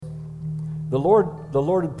The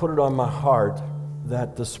Lord had put it on my heart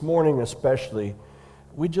that this morning especially,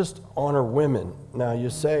 we just honor women. Now you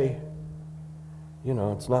say,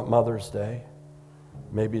 it's not Mother's Day.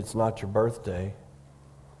 Maybe it's not your birthday.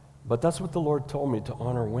 But that's what the Lord told me, to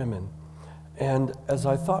honor women. And as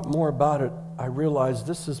I thought more about it, I realized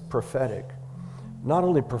this is prophetic. Not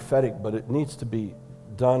only prophetic, but it needs to be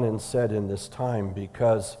done and said in this time,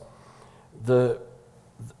 because the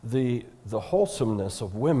wholesomeness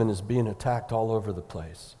of women is being attacked all over the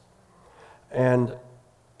place. And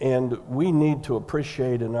we need to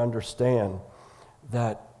appreciate and understand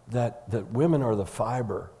that women are the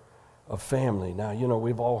fiber of family. Now,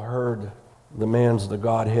 we've all heard the man's the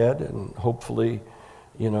Godhead, and hopefully,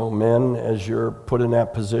 men, as you're put in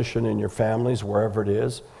that position in your families, wherever it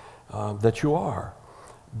is, that you are.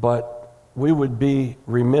 But we would be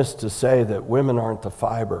remiss to say that women aren't the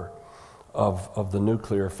fiber of the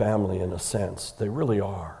nuclear family in a sense. They really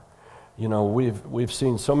are. We've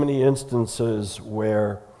seen so many instances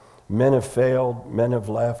where men have failed, men have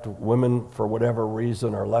left, women, for whatever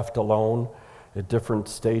reason, are left alone at different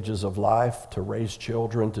stages of life to raise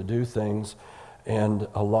children, to do things. And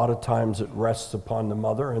a lot of times it rests upon the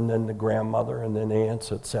mother and then the grandmother and then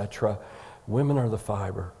aunts, etc. Women are the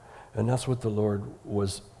fiber. And that's what the Lord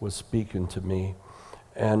was speaking to me.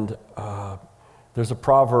 And there's a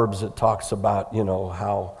Proverbs that talks about,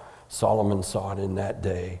 how Solomon saw it in that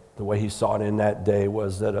day. The way he saw it in that day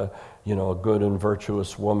was that a good and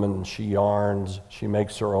virtuous woman, she yarns, she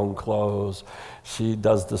makes her own clothes, she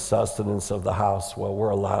does the sustenance of the house. Well, we're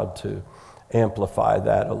allowed to amplify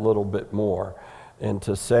that a little bit more and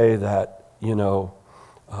to say that,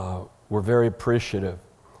 we're very appreciative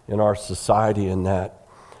in our society in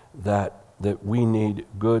that we need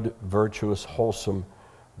good, virtuous, wholesome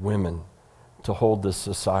women to hold this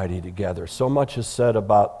society together. So much is said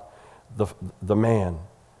about the man,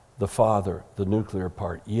 the father, the nuclear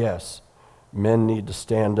part. Yes, men need to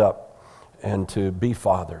stand up and to be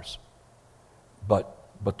fathers. But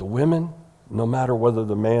the women, no matter whether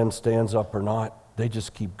the man stands up or not, they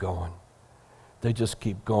just keep going. They just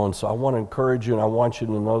keep going. So I want to encourage you, and I want you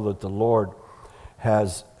to know that the Lord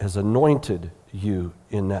has anointed you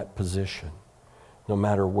in that position, no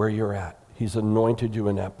matter where you're at. He's anointed you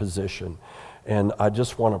in that position. And I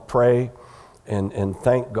just want to pray and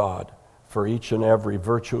thank God for each and every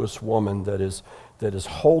virtuous woman that is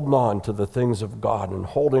holding on to the things of God and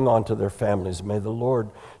holding on to their families. May the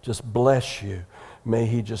Lord just bless you. May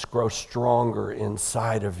He just grow stronger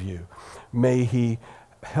inside of you. May He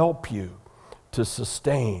help you to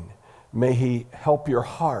sustain. May He help your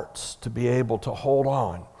hearts to be able to hold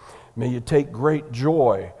on. May you take great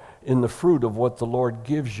joy in the fruit of what the Lord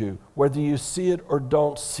gives you, whether you see it or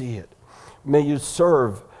don't see it. May you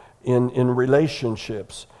serve in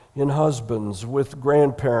relationships, in husbands, with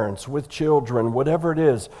grandparents, with children, whatever it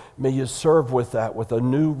is. May you serve with that, with a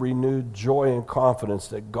new, renewed joy and confidence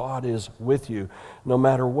that God is with you. No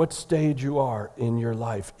matter what stage you are in your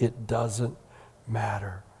life, it doesn't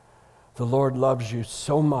matter. The Lord loves you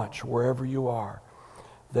so much wherever you are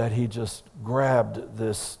that He just grabbed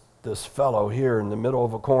this fellow here in the middle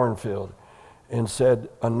of a cornfield and said,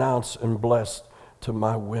 announce and bless to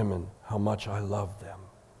my women how much I love them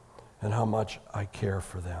and how much I care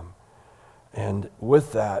for them. And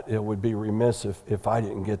with that, it would be remiss if I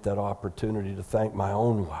didn't get that opportunity to thank my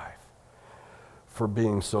own wife for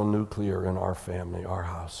being so nuclear in our family, our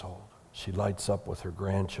household. She lights up with her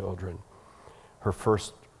grandchildren. Her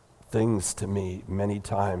first things to me many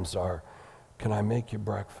times are, can I make you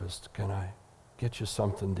breakfast? Can I get you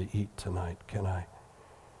something to eat tonight? Can I?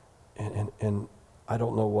 And I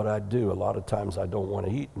don't know what I'd do. A lot of times I don't want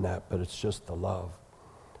to eat in that, but it's just the love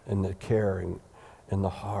and the caring and the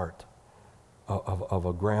heart of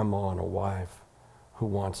a grandma and a wife who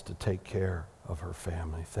wants to take care of her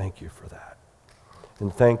family. Thank you for that.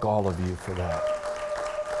 And thank all of you for that.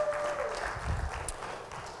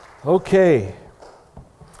 Okay.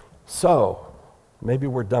 So, maybe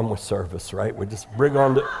we're done with service, right? We just bring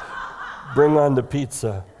on the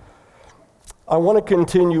pizza. I want to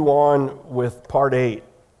continue on with part 8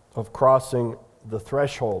 of Crossing the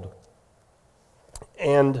Threshold.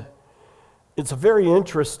 And it's a very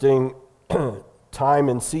interesting time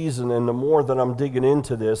and season, and the more that I'm digging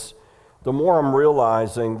into this, the more I'm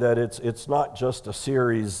realizing that it's not just a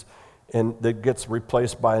series and that gets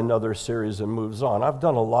replaced by another series and moves on. I've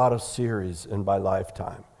done a lot of series in my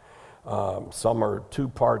lifetime. Some are 2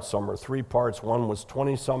 parts, some are 3 parts. One was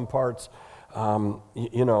 20-some parts.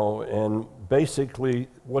 And basically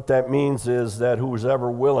what that means is that who's ever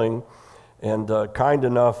willing and kind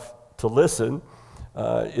enough to listen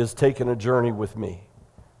is taking a journey with me.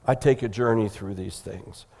 I take a journey through these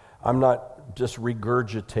things. I'm not just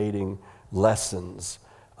regurgitating lessons.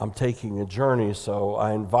 I'm taking a journey, so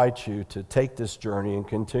I invite you to take this journey and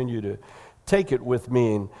continue to take it with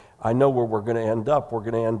me. And I know where we're going to end up. We're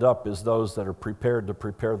going to end up as those that are prepared to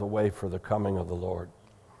prepare the way for the coming of the Lord.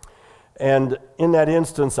 And in that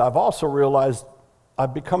instance, I've also realized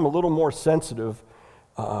I've become a little more sensitive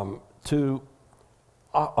to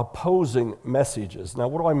opposing messages. Now,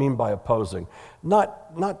 what do I mean by opposing?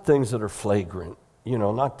 Not things that are flagrant,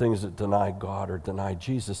 not things that deny God or deny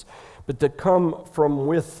Jesus, but that come from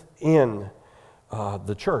within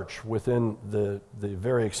the church, within the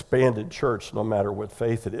very expanded church, no matter what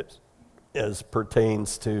faith it is, as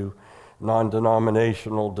pertains to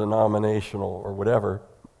non-denominational, denominational, or whatever.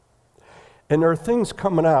 And there are things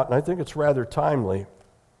coming out, and I think it's rather timely,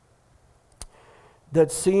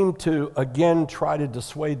 that seem to, again, try to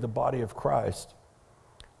dissuade the body of Christ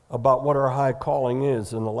about what our high calling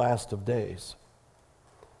is in the last of days.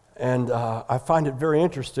 And I find it very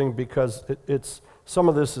interesting because it's some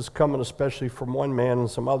of this is coming especially from one man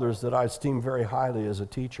and some others that I esteem very highly as a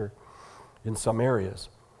teacher in some areas.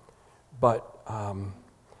 But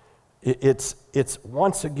it's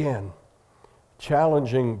once again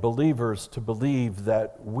challenging believers to believe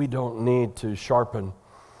that we don't need to sharpen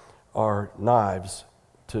our knives,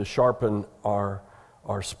 to sharpen our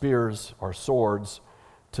spears, our swords,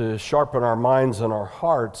 to sharpen our minds and our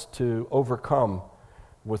hearts to overcome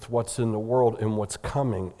with what's in the world and what's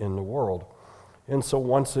coming in the world. And so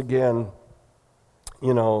once again,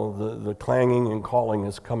 the clanging and calling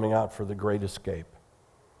is coming out for the great escape.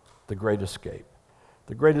 The great escape.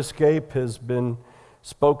 The great escape has been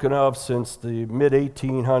spoken of since the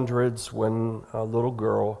mid-1800s when a little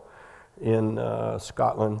girl in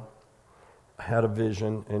Scotland had a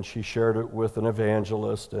vision, and she shared it with an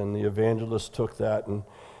evangelist, and the evangelist took that and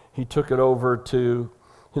he took it over to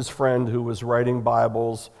his friend who was writing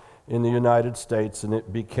Bibles in the United States, and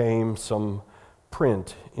it became some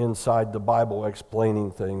print inside the Bible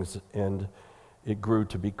explaining things, and it grew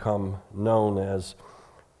to become known as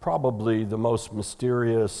probably the most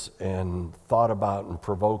mysterious and thought about and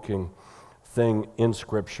provoking thing in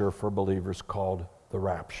Scripture for believers, called the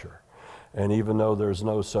rapture. And even though there's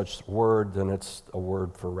no such word, then it's a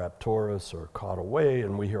word for rapturus or caught away,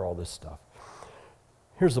 and we hear all this stuff.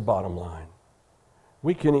 Here's the bottom line.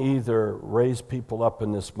 We can either raise people up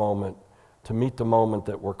in this moment to meet the moment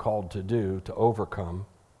that we're called to do, to overcome,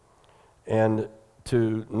 and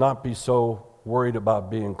to not be so worried about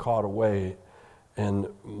being caught away and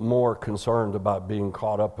more concerned about being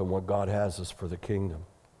caught up in what God has us for the kingdom.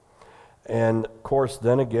 And of course,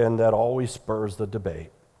 then again, that always spurs the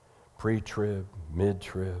debate. Pre-trib,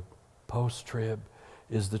 mid-trib, post-trib.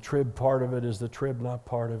 Is the trib part of it? Is the trib not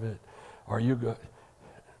part of it? Are you good?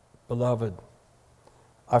 Beloved,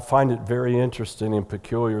 I find it very interesting and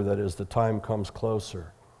peculiar that as the time comes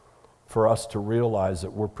closer for us to realize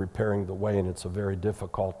that we're preparing the way, and it's a very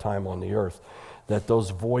difficult time on the earth, that those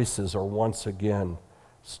voices are once again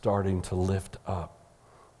starting to lift up.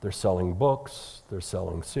 They're selling books, they're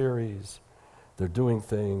selling series, they're doing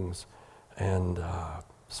things, and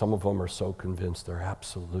some of them are so convinced, they're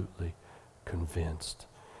absolutely convinced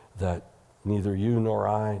that neither you nor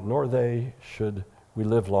I, nor they, should we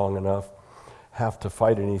live long enough, have to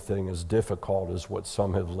fight anything as difficult as what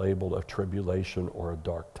some have labeled a tribulation or a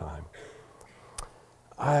dark time.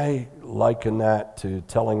 I liken that to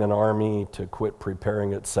telling an army to quit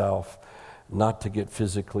preparing itself, not to get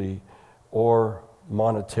physically or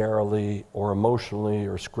monetarily or emotionally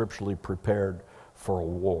or scripturally prepared for a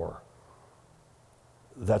war.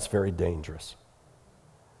 That's very dangerous.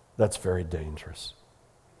 That's very dangerous.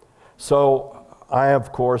 So I,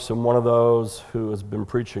 of course, am one of those who has been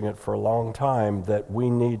preaching it for a long time, that we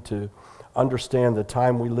need to understand the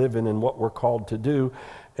time we live in and what we're called to do,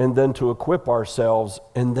 and then to equip ourselves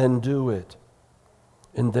and then do it.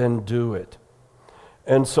 And then do it.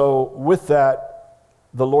 And so with that,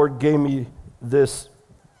 the Lord gave me this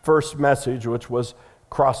first message, which was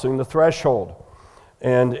crossing the threshold.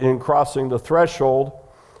 And in crossing the threshold,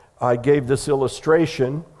 I gave this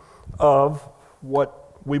illustration of what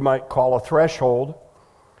we might call a threshold,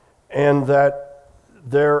 and that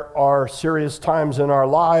there are serious times in our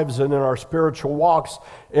lives and in our spiritual walks,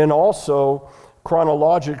 and also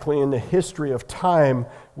chronologically in the history of time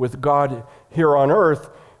with God here on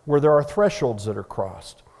earth, where there are thresholds that are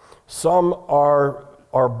crossed. Some are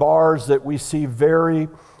bars that we see very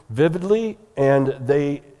vividly, and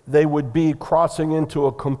they would be crossing into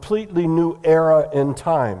a completely new era in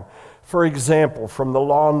time. For example, from the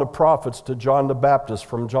law and the prophets to John the Baptist,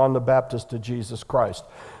 from John the Baptist to Jesus Christ.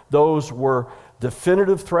 Those were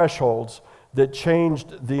definitive thresholds that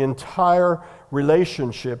changed the entire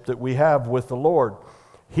relationship that we have with the Lord.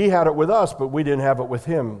 He had it with us, but we didn't have it with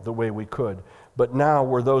him the way we could. But now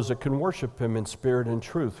we're those that can worship him in spirit and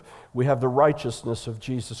truth. We have the righteousness of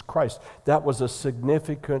Jesus Christ. That was a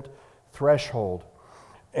significant threshold.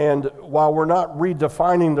 And while we're not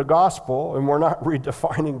redefining the gospel and we're not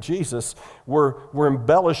redefining Jesus, we're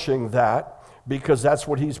embellishing that because that's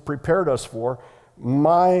what he's prepared us for.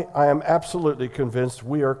 I am absolutely convinced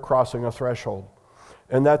we are crossing a threshold.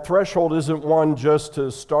 And that threshold isn't one just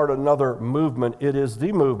to start another movement. It is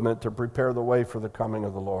the movement to prepare the way for the coming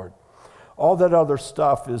of the Lord. All that other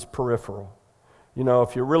stuff is peripheral. You know,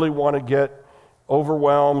 if you really want to get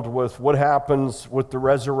overwhelmed with what happens with the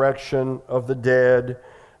resurrection of the dead,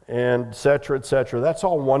 and et cetera, that's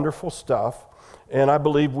all wonderful stuff. And I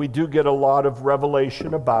believe we do get a lot of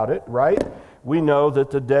revelation about it, right? We know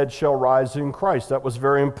that the dead shall rise in Christ. That was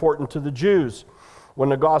very important to the Jews when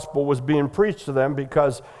the gospel was being preached to them,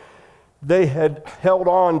 because they had held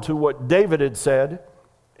on to what David had said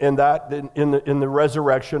in the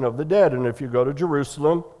resurrection of the dead. And if you go to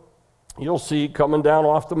Jerusalem, you'll see coming down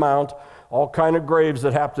off the mount all kind of graves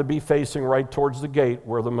that have to be facing right towards the gate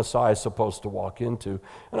where the Messiah is supposed to walk into.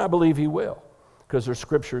 And I believe he will, because there's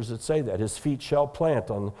scriptures that say that. His feet shall plant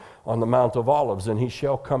on the Mount of Olives, and he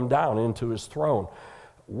shall come down into his throne.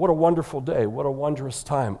 What a wonderful day. What a wondrous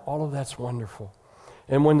time. All of that's wonderful.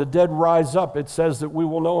 And when the dead rise up, it says that we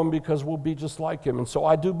will know him because we'll be just like him. And so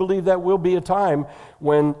I do believe that will be a time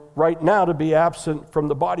when right now to be absent from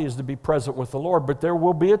the body is to be present with the Lord. But there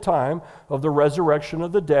will be a time of the resurrection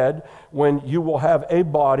of the dead when you will have a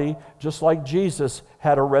body just like Jesus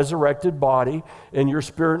had a resurrected body, and your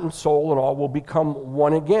spirit and soul and all will become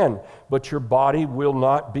one again. But your body will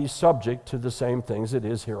not be subject to the same things it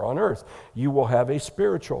is here on earth. You will have a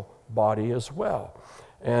spiritual body as well.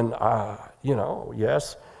 And,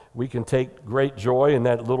 yes, we can take great joy in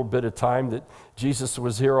that little bit of time that Jesus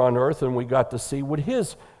was here on earth, and we got to see what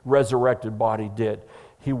his resurrected body did.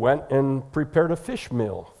 He went and prepared a fish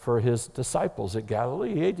meal for his disciples at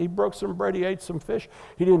Galilee. He broke some bread, he ate some fish.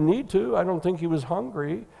 He didn't need to. I don't think he was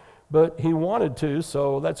hungry, but he wanted to,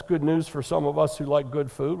 so that's good news for some of us who like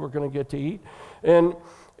good food. We're going to get to eat.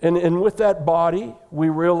 And with that body, we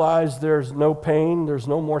realize there's no pain, there's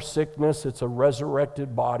no more sickness. It's a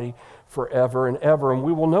resurrected body forever and ever. And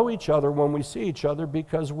we will know each other when we see each other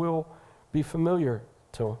because we'll be familiar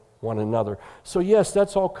to one another. So yes,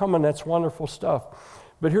 that's all coming. That's wonderful stuff.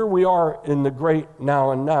 But here we are in the great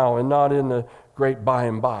now and not in the great by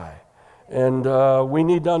and by. And we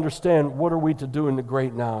need to understand, what are we to do in the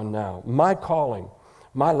great now and now? My calling,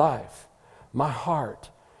 my life, my heart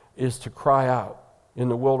is to cry out in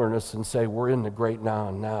the wilderness and say, we're in the great now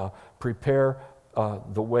and now. Prepare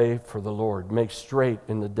the way for the Lord. Make straight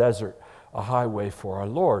in the desert a highway for our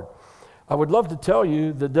Lord. I would love to tell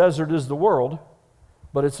you the desert is the world,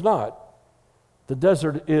 but it's not. The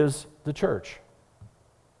desert is the church.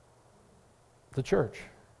 The church.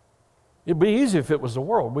 It'd be easy if it was the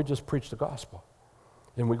world. We just preach the gospel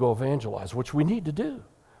and we go evangelize, which we need to do,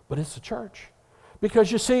 but it's the church.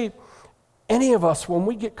 Because you see, any of us, when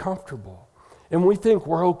we get comfortable and we think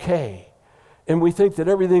we're okay, and we think that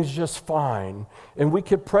everything's just fine, and we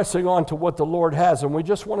keep pressing on to what the Lord has, and we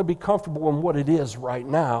just want to be comfortable in what it is right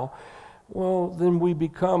now, well, then we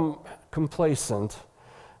become complacent,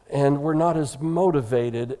 and we're not as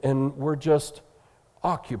motivated, and we're just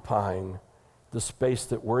occupying the space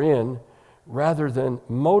that we're in, rather than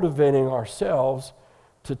motivating ourselves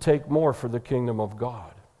to take more for the kingdom of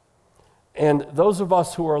God. And those of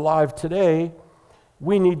us who are alive today,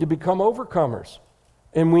 we need to become overcomers.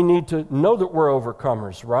 And we need to know that we're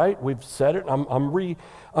overcomers, right? We've said it.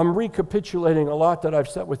 I'm recapitulating a lot that I've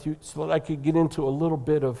said with you so that I could get into a little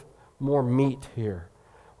bit of more meat here.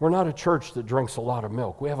 We're not a church that drinks a lot of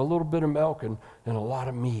milk. We have a little bit of milk and a lot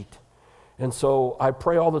of meat. And so I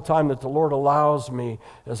pray all the time that the Lord allows me,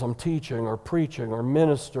 as I'm teaching or preaching or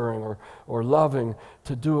ministering or loving,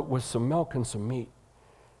 to do it with some milk and some meat.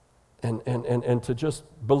 And to just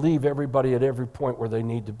believe everybody at every point where they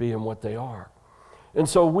need to be and what they are. And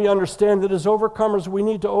so we understand that as overcomers, we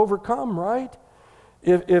need to overcome, right?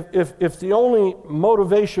 If the only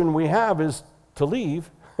motivation we have is to leave,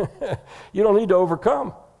 you don't need to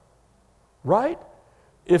overcome, right?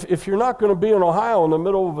 If you're not going to be in Ohio in the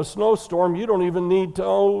middle of a snowstorm, you don't even need to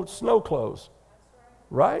own snow clothes,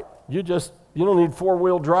 right? You don't need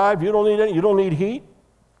four-wheel drive. You don't need heat.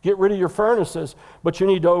 Get rid of your furnaces, but you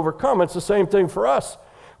need to overcome. It's the same thing for us.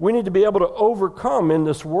 We need to be able to overcome in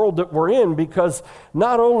this world that we're in, because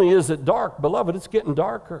not only is it dark, beloved, it's getting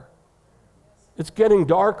darker. It's getting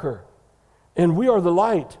darker. And we are the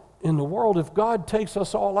light. in the world, if God takes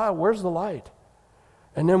us all out, where's the light?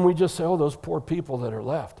 And then we just say, oh, those poor people that are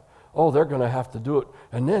left, oh, they're going to have to do it.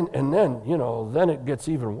 And then, then it gets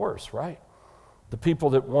even worse, right? The people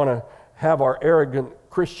that want to have our arrogant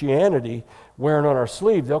Christianity wearing on our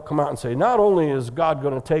sleeve, they'll come out and say, not only is God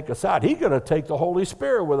going to take us out, He's going to take the Holy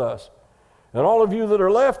Spirit with us. And all of you that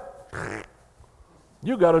are left,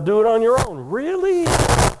 you got to do it on your own. Really?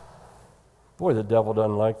 Boy, the devil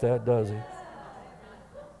doesn't like that, does he?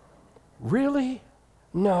 Really?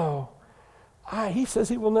 No. He says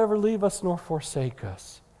He will never leave us nor forsake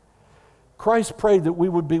us. Christ prayed that we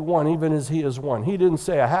would be one, even as He is one. He didn't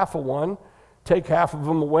say a half of one, take half of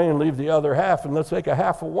them away and leave the other half, and let's make a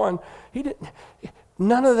half of one. He didn't.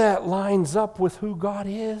 None of that lines up with who God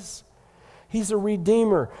is. He's a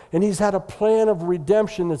redeemer, and He's had a plan of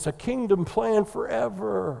redemption that's a kingdom plan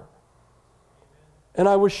forever. And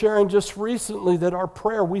I was sharing just recently that our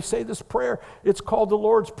prayer, we say this prayer, it's called the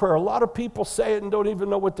Lord's Prayer. A lot of people say it and don't even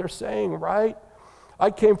know what they're saying, right? I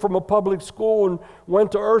came from a public school and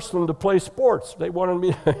went to Ursuline to play sports. They wanted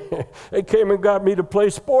me, they came and got me to play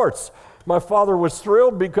sports. My father was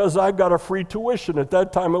thrilled because I got a free tuition. At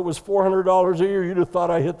that time, it was $400 a year. You'd have thought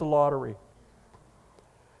I hit the lottery.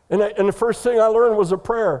 And the first thing I learned was a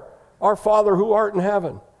prayer. Our Father who art in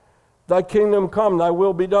heaven, Thy kingdom come, Thy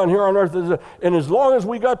will be done here on earth. And as long as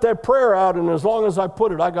we got that prayer out and as long as I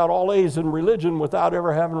put it, I got all A's in religion without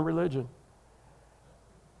ever having religion.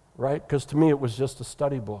 Right? Because to me it was just a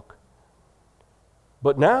study book.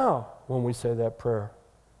 But now, when we say that prayer,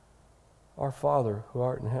 Our Father who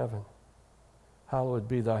art in heaven, hallowed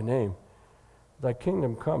be Thy name. Thy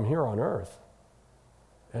kingdom come here on earth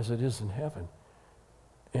as it is in heaven.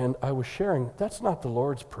 And I was sharing, that's not the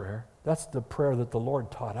Lord's Prayer. That's the prayer that the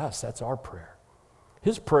Lord taught us. That's our prayer.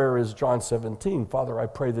 His prayer is John 17, Father, I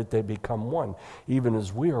pray that they become one, even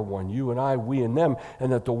as we are one, you and I, we and them,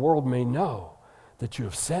 and that the world may know that you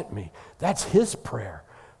have sent me. That's His prayer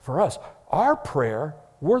for us. Our prayer,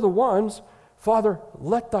 we're the ones, Father,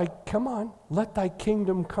 let Thy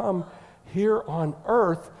kingdom come here on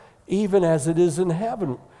earth, even as it is in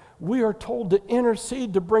heaven. We are told to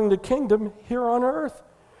intercede to bring the kingdom here on earth.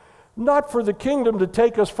 Not for the kingdom to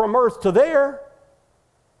take us from earth to there.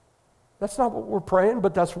 That's not what we're praying,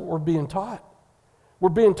 but that's what we're being taught. We're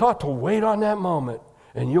being taught to wait on that moment,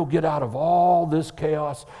 and you'll get out of all this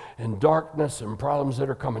chaos and darkness and problems that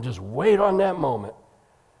are coming. Just wait on that moment.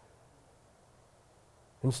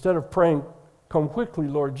 Instead of praying, come quickly,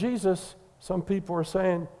 Lord Jesus, some people are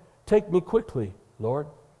saying, take me quickly, Lord.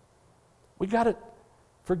 We got it.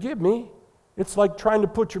 Forgive me. It's like trying to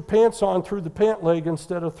put your pants on through the pant leg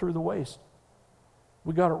instead of through the waist.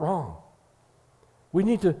 We got it wrong. We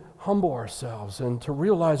need to humble ourselves and to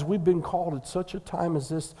realize we've been called at such a time as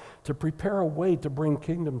this to prepare a way to bring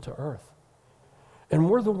kingdom to earth. And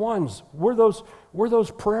we're the ones, we're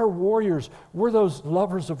those prayer warriors, we're those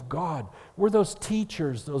lovers of God, we're those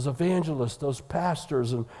teachers, those evangelists, those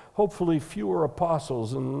pastors, and hopefully fewer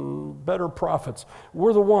apostles and better prophets.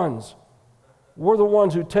 We're the ones. We're the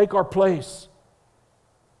ones who take our place.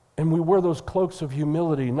 And we wear those cloaks of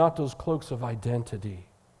humility, not those cloaks of identity.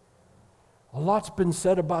 A lot's been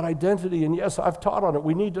said about identity, and yes, I've taught on it.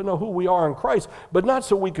 We need to know who we are in Christ, but not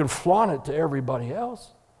so we can flaunt it to everybody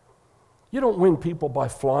else. You don't win people by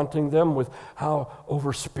flaunting them with how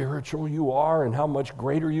over spiritual you are and how much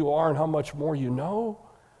greater you are and how much more you know.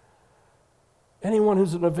 Anyone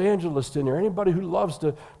who's an evangelist in here, anybody who loves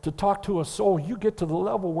to talk to a soul, you get to the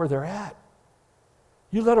level where they're at.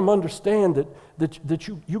 You let them understand that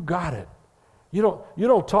you got it. You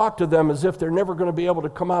don't talk to them as if they're never going to be able to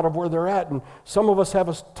come out of where they're at. And some of us have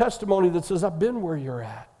a testimony that says, I've been where you're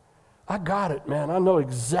at. I got it, man. I know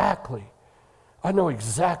exactly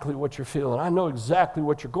what you're feeling. I know exactly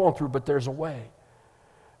what you're going through, but there's a way.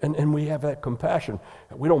 And we have that compassion.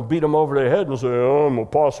 We don't beat them over the head and say, oh, I'm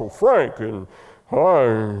Apostle Frank, and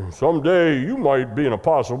someday you might be an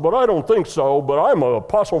apostle, but I don't think so, but I'm an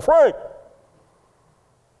Apostle Frank.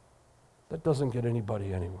 That doesn't get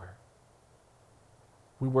anybody anywhere.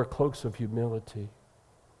 We wear cloaks of humility.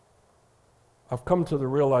 I've come to the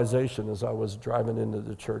realization as I was driving into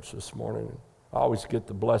the church this morning, I always get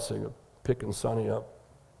the blessing of picking Sonny up.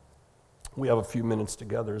 We have a few minutes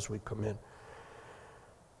together as we come in.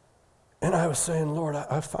 And I was saying, Lord,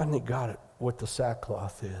 I finally got it, what the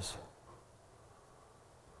sackcloth is.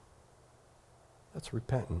 That's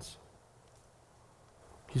repentance.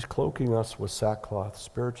 He's cloaking us with sackcloth,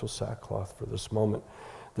 spiritual sackcloth for this moment,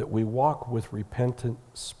 that we walk with repentant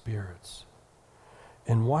spirits.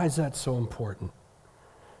 And why is that so important?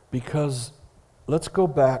 Because let's go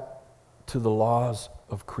back to the laws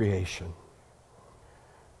of creation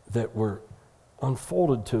that were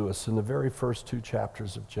unfolded to us in the very first 2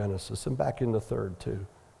 chapters of Genesis, and back in the third too,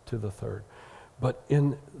 to the third. But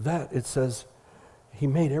in that it says he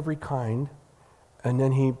made every kind, and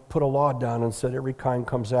then he put a law down and said every kind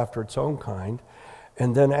comes after its own kind.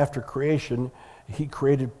 And then after creation, he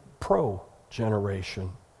created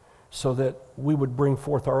pro-generation so that we would bring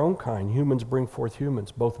forth our own kind. Humans bring forth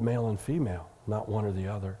humans, both male and female, not one or the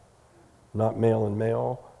other. Not male and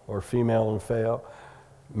male or female and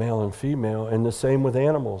male and female. And the same with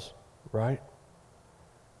animals, right?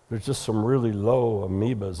 There's just some really low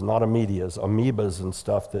amoebas, not amoebias, amoebas and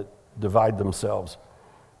stuff that divide themselves.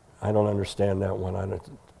 I don't understand that one. It's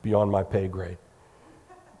beyond my pay grade.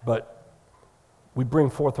 But we bring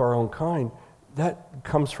forth our own kind. That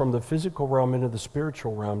comes from the physical realm into the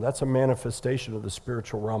spiritual realm. That's a manifestation of the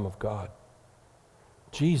spiritual realm of God.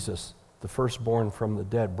 Jesus, the firstborn from the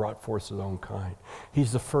dead, brought forth his own kind.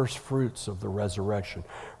 He's the first fruits of the resurrection,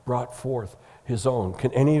 brought forth his own.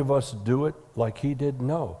 Can any of us do it like he did?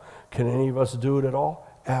 No. Can any of us do it at all?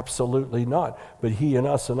 Absolutely not. But he and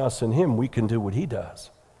us and him, we can do what he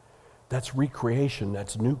does. That's recreation,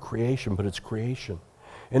 that's new creation, but it's creation.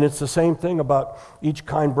 And it's the same thing about each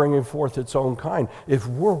kind bringing forth its own kind. If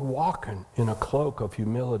we're walking in a cloak of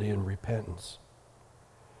humility and repentance,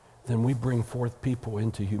 then we bring forth people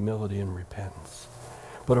into humility and repentance.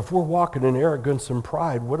 But if we're walking in arrogance and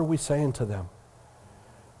pride, what are we saying to them?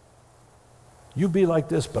 You be like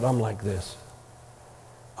this, but I'm like this.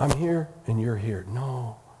 I'm here and you're here.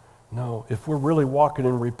 No. If we're really walking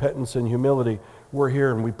in repentance and humility, we're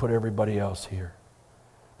here and we put everybody else here.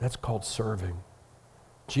 That's called serving.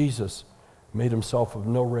 Jesus made himself of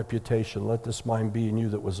no reputation. Let this mind be in you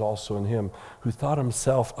that was also in him, who thought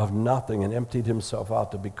himself of nothing and emptied himself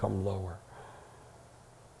out to become lower,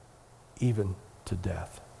 even to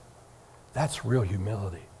death. That's real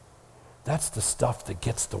humility. That's the stuff that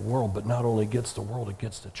gets the world, but not only gets the world, it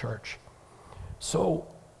gets the church. So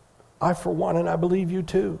I, for one, and I believe you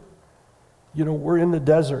too, we're in the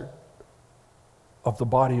desert of the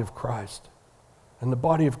body of Christ. And the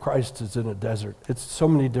body of Christ is in a desert. It's so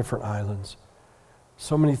many different islands.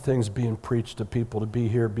 So many things being preached to people to be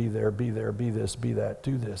here, be there, be this, be that,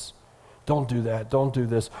 do this. Don't do that, don't do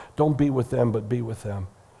this. Don't be with them, but be with them.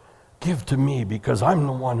 Give to me because I'm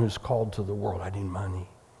the one who's called to the world. I need money.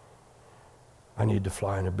 I need to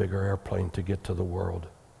fly in a bigger airplane to get to the world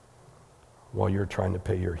while you're trying to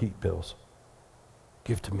pay your heat bills.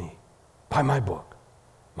 Give to me. Buy my book.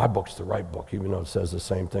 My book's the right book, even though it says the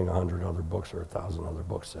same thing 100 other books or 1,000 other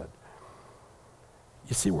books said.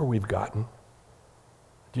 You see where we've gotten?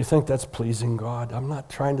 Do you think that's pleasing God? I'm not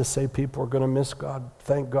trying to say people are going to miss God.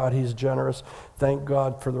 Thank God he's generous. Thank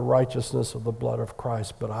God for the righteousness of the blood of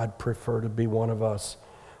Christ. But I'd prefer to be one of us,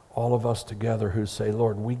 all of us together who say,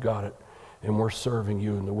 Lord, we got it, and we're serving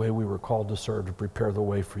you in the way we were called to serve, to prepare the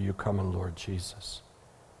way for you coming, Lord Jesus.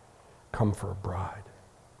 Come for a bride.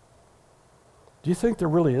 Do you think there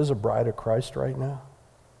really is a bride of Christ right now?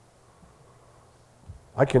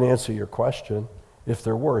 I can answer your question. If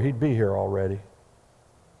there were, he'd be here already.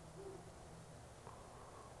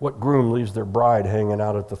 What groom leaves their bride hanging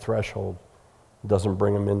out at the threshold and doesn't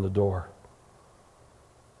bring them in the door?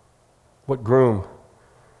 What groom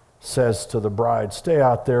says to the bride, stay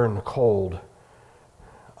out there in the cold,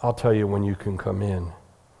 I'll tell you when you can come in?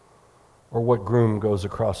 Or what groom goes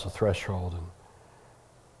across the threshold and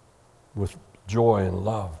with joy and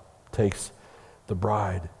love takes the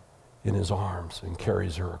bride in his arms and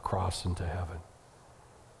carries her across into heaven?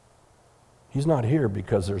 He's not here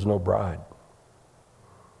because there's no bride.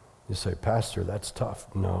 You say, Pastor, that's tough.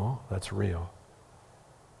 No, that's real.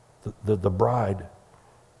 The bride,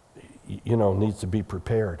 needs to be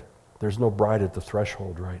prepared. There's no bride at the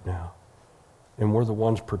threshold right now. And we're the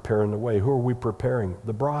ones preparing the way. Who are we preparing?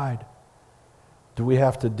 The bride. Do we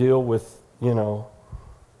have to deal with,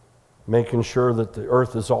 making sure that the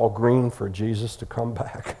earth is all green for Jesus to come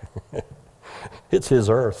back? It's his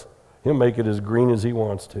earth. He'll make it as green as he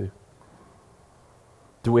wants to.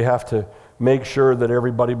 Do we have to make sure that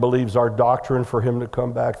everybody believes our doctrine for him to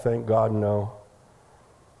come back? Thank God, no.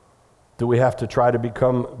 Do we have to try to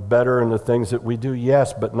become better in the things that we do?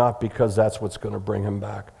 Yes, but not because that's what's going to bring him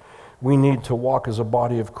back. We need to walk as a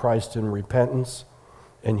body of Christ in repentance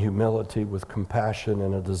and humility with compassion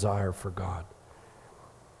and a desire for God.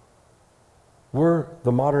 We're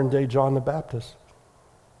the modern day John the Baptist.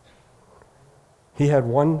 He had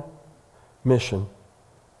one mission.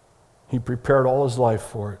 He prepared all his life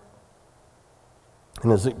for it.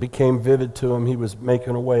 And as it became vivid to him, he was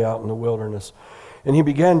making a way out in the wilderness. And he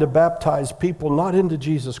began to baptize people not into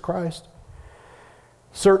Jesus Christ,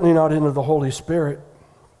 certainly not into the Holy Spirit,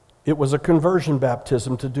 It was a conversion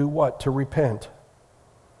baptism to do what? To repent.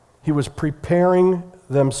 He was preparing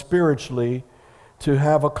them spiritually to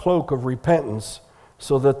have a cloak of repentance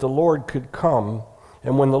so that the Lord could come.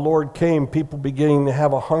 And when the Lord came, people beginning to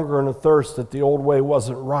have a hunger and a thirst that the old way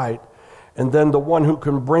wasn't right. And then the one who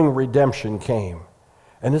can bring redemption came.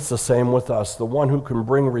 And it's the same with us. The one who can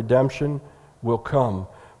bring redemption will come,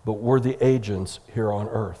 but we're the agents here on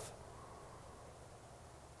earth.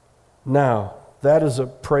 Now, that is a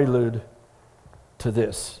prelude to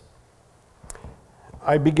this.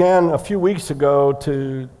 I began a few weeks ago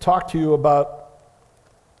to talk to you about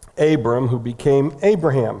Abram, who became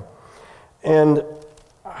Abraham. And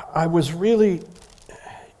I was really,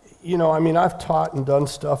 I've taught and done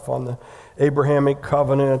stuff on the Abrahamic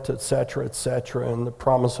covenant, et cetera, and the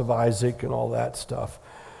promise of Isaac and all that stuff.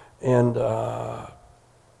 And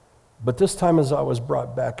but this time as I was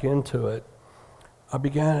brought back into it, I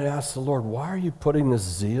began to ask the Lord, why are you putting this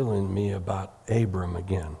zeal in me about Abram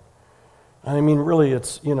again? I mean, really,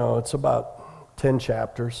 it's about 10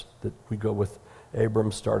 chapters that we go with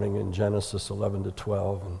Abram, starting in Genesis 11 to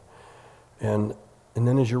 12. And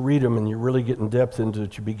then as you read them and you really get in depth into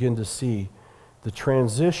it, you begin to see the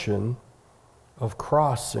transition of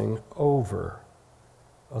crossing over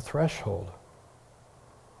a threshold.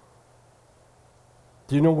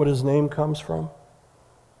 Do you know what his name comes from?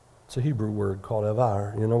 It's a Hebrew word called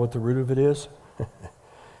Avar. You know what the root of it is?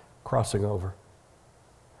 Crossing over.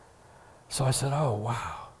 So I said, oh,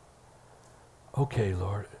 wow. Okay,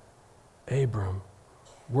 Lord, Abram,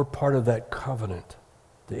 we're part of that covenant,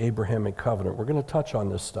 the Abrahamic covenant. We're going to touch on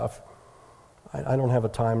this stuff. I don't have a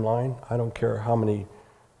timeline. I don't care how many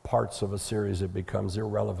parts of a series it becomes,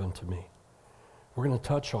 irrelevant to me. We're going to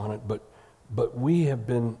touch on it, but we have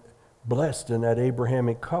been blessed in that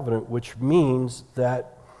Abrahamic covenant, which means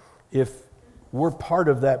that if we're part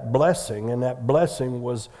of that blessing, and that blessing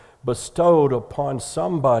was bestowed upon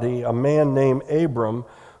somebody, a man named Abram,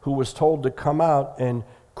 who was told to come out and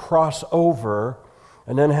cross over,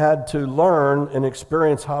 and then had to learn and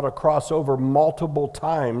experience how to cross over multiple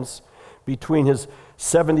times between his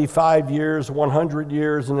 75 years, 100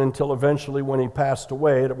 years, and until eventually when he passed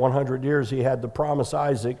away. At 100 years, he had to promise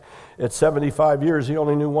Isaac. At 75 years, he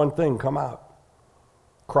only knew one thing: come out,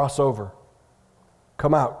 cross over.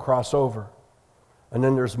 Come out, cross over. And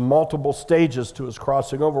then there's multiple stages to his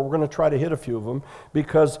crossing over. We're going to try to hit a few of them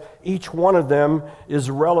because each one of them is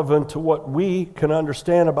relevant to what we can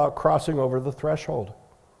understand about crossing over the threshold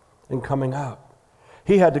and coming out.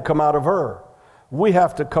 He had to come out of Ur. We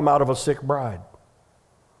have to come out of a sick bride.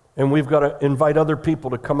 And we've got to invite other people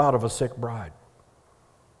to come out of a sick bride.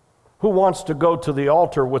 Who wants to go to the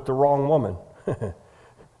altar with the wrong woman?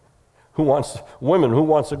 Who wants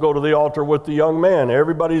to go to the altar with the young man?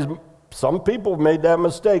 Some people have made that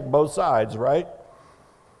mistake, both sides, right?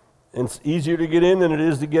 And it's easier to get in than it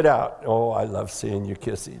is to get out. Oh, I love seeing you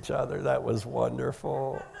kiss each other. That was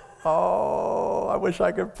wonderful. Oh, I wish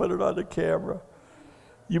I could put it on the camera.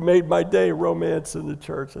 You made my day, romance in the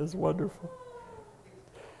church. That's wonderful.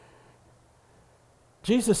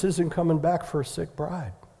 Jesus isn't coming back for a sick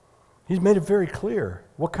bride. He's made it very clear.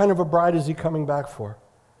 What kind of a bride is he coming back for?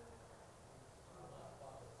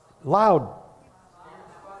 Loud.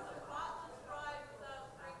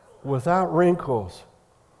 Without wrinkles.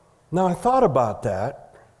 Now, I thought about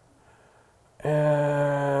that,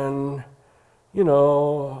 and, a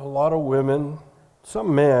lot of women,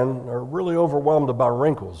 some men are really overwhelmed about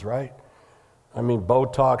wrinkles, right? I mean,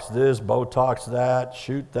 Botox this, Botox that,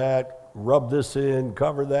 shoot that, rub this in,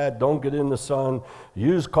 cover that, don't get in the sun,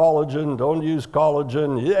 use collagen, don't use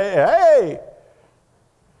collagen, yeah, hey!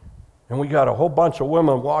 And we got a whole bunch of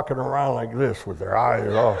women walking around like this with their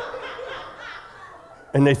eyes off.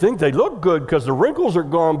 And they think they look good because the wrinkles are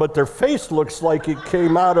gone, but their face looks like it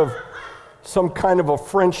came out of some kind of a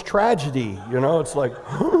French tragedy. It's like,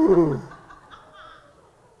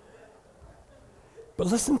 But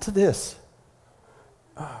listen to this.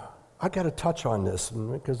 I got to touch on this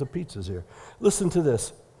because the pizza's here. Listen to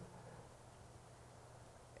this.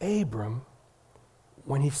 Abram,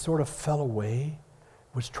 when he sort of fell away,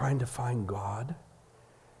 was trying to find God,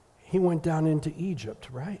 he went down into Egypt,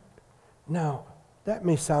 right? Now, that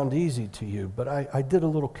may sound easy to you, but I did a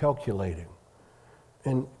little calculating.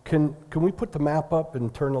 And can we put the map up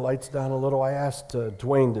and turn the lights down a little? I asked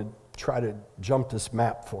Dwayne to try to jump this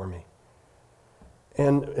map for me.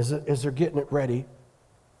 And as they're getting it ready,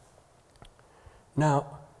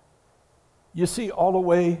 now, you see all the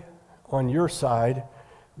way on your side,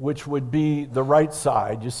 which would be the right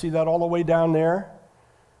side. You see that all the way down there?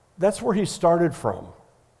 That's where he started from.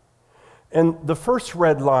 And the first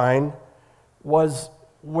red line was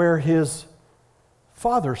where his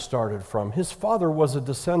father started from. His father was a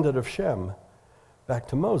descendant of Shem, back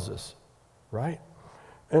to Moses, right?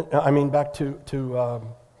 Back to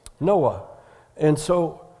Noah. And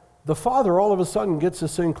so the father all of a sudden gets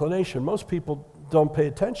this inclination. Most people don't pay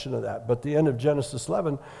attention to that, but at the end of Genesis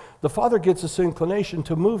 11, the father gets this inclination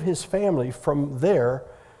to move his family from there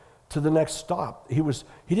to the next stop. He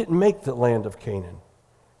didn't make the land of Canaan.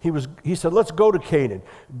 He said, let's go to Canaan.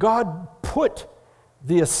 God put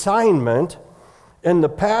the assignment and the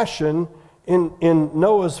passion in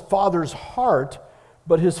Noah's father's heart,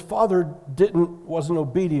 but his father wasn't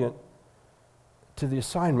obedient to the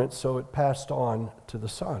assignment, so it passed on to the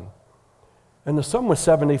son. And the son was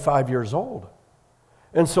 75 years old.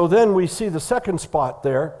 And so then we see the second spot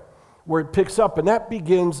there where it picks up, and that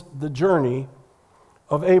begins the journey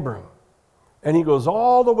of Abram. And he goes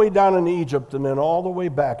all the way down into Egypt and then all the way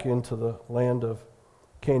back into the land of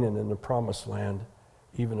Canaan and the promised land,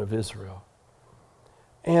 even of Israel.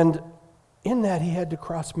 And in that, he had to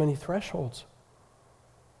cross many thresholds.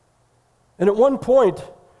 And at one point,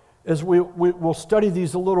 as we'll study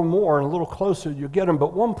these a little more and a little closer, you get them,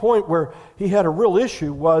 but one point where he had a real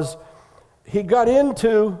issue was he got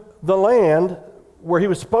into the land where he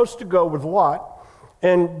was supposed to go with Lot,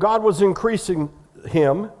 and God was increasing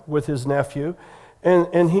him with his nephew,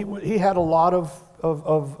 and he had a lot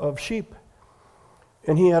of sheep,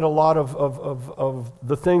 and he had a lot of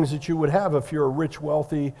the things that you would have if you're a rich,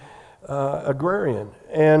 wealthy agrarian.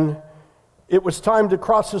 And it was time to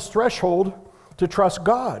cross this threshold to trust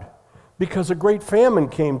God, because a great famine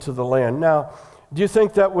came to the land. Now, do you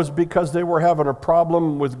think that was because they were having a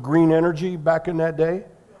problem with green energy back in that day?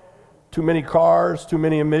 Too many cars, too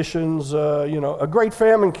many emissions, a great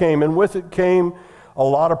famine came, and with it came a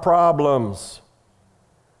lot of problems.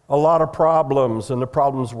 A lot of problems, and the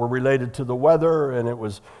problems were related to the weather, and it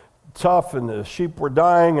was tough, and the sheep were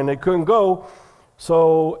dying, and they couldn't go.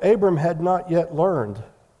 So Abram had not yet learned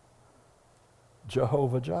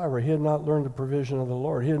Jehovah Jireh. He had not learned the provision of the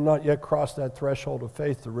Lord. He had not yet crossed that threshold of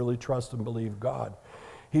faith to really trust and believe God.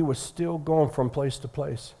 He was still going from place to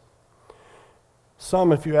place.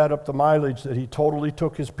 Some, if you add up the mileage that he totally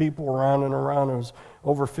took his people around and around, it was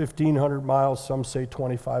over 1,500 miles. Some say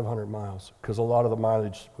 2,500 miles, because a lot of the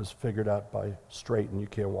mileage was figured out by straight, and you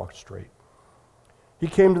can't walk straight. He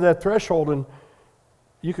came to that threshold, and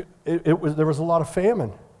there was a lot of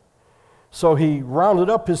famine. So he rounded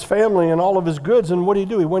up his family and all of his goods, and what did he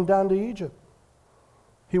do? He went down to Egypt.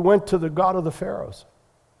 He went to the God of the Pharaohs.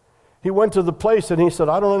 He went to the place, and he said,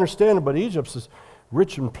 I don't understand it, but Egypt's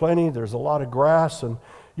rich and plenty. There's a lot of grass, and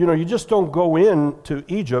you just don't go into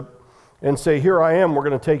Egypt and say, here I am, we're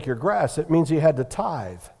going to take your grass. It means he had to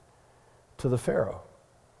tithe to the Pharaoh.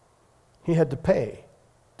 He had to pay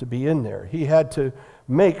to be in there. He had to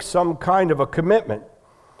make some kind of a commitment.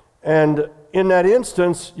 And in that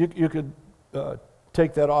instance, you could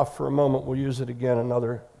take that off for a moment. We'll use it again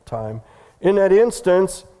another time. In that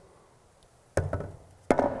instance,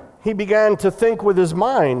 he began to think with his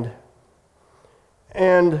mind,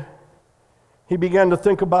 and he began to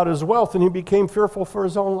think about his wealth, and he became fearful for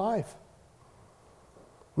his own life.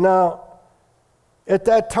 Now, at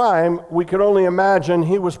that time, we could only imagine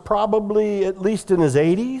he was probably at least in his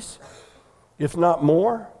 80s, if not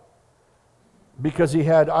more, because he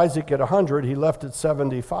had Isaac at 100. He left at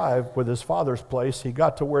 75 with his father's place. He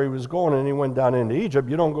got to where he was going, and he went down into Egypt.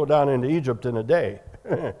 You don't go down into Egypt in a day.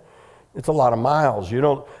 It's a lot of miles.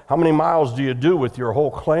 How many miles do you do with your whole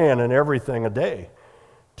clan and everything a day?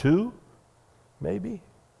 2, maybe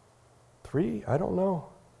 3, I don't know.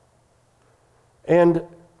 And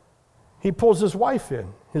he pulls his wife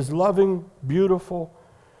in, his loving, beautiful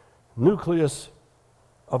nucleus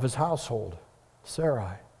of his household,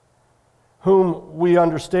 Sarai, whom we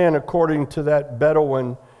understand according to that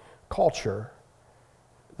Bedouin culture,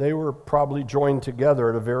 they were probably joined together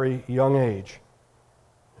at a very young age.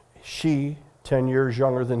 She, 10 years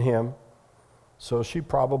younger than him, so she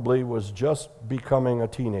probably was just becoming a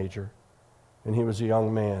teenager, and he was a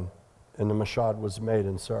young man, and the mashad was made,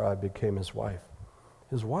 and Sarai became his wife.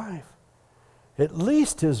 His wife. At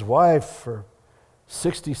least his wife for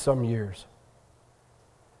 60-some years.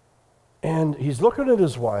 And he's looking at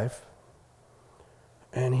his wife,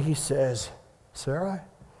 and he says, Sarai,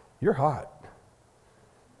 you're hot.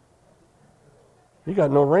 You got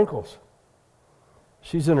no wrinkles.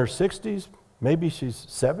 She's in her 60s, maybe she's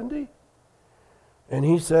 70. And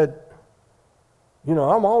he said,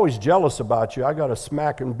 I'm always jealous about you. I got to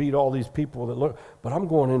smack and beat all these people that look, but I'm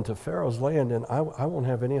going into Pharaoh's land, and I won't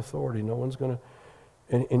have any authority. No one's going to,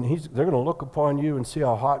 and they're going to look upon you and see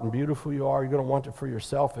how hot and beautiful you are. You're going to want it for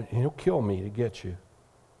yourself, and he'll kill me to get you.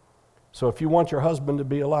 So if you want your husband to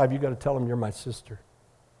be alive, you got to tell him you're my sister.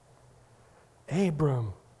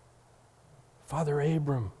 Abram, Father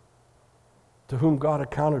Abram, to whom God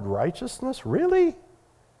accounted righteousness? Really?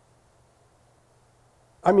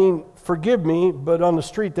 I mean, forgive me, but on the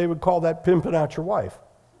street they would call that pimping out your wife.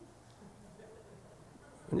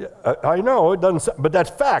 Yeah, I know, it doesn't, but that's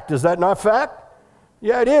fact. Is that not fact?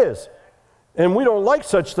 Yeah, it is. And we don't like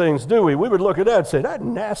such things, do we? We would look at that and say, that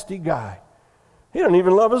nasty guy. He doesn't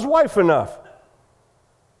even love his wife enough.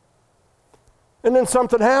 And then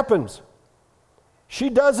something happens. She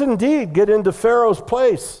does indeed get into Pharaoh's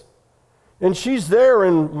place. And she's there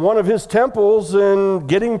in one of his temples and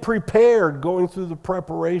getting prepared, going through the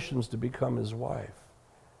preparations to become his wife.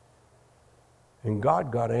 And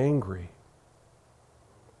God got angry.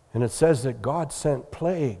 And it says that God sent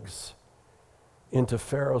plagues into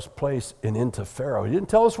Pharaoh's place and into Pharaoh. He didn't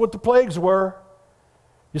tell us what the plagues were.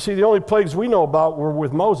 You see, the only plagues we know about were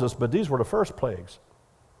with Moses, but these were the first plagues.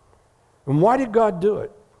 And why did God do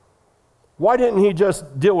it? Why didn't he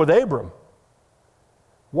just deal with Abram?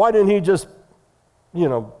 Why didn't he just,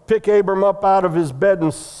 pick Abram up out of his bed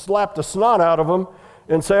and slap the snot out of him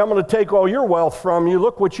and say, I'm going to take all your wealth from you.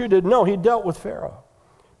 Look what you did. No, he dealt with Pharaoh.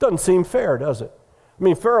 Doesn't seem fair, does it? I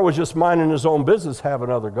mean, Pharaoh was just minding his own business, having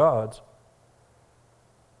other gods.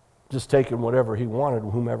 Just taking whatever he wanted,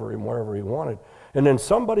 whomever and wherever he wanted. And then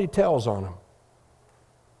somebody tells on him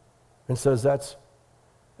and says, that's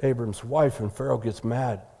Abram's wife, and Pharaoh gets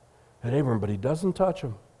mad at Abram, but he doesn't touch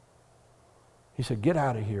him. He said, get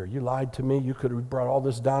out of here. You lied to me. You could have brought all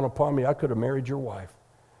this down upon me. I could have married your wife.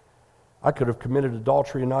 I could have committed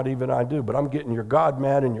adultery and not even I do, but I'm getting your God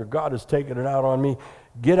mad and your God is taking it out on me.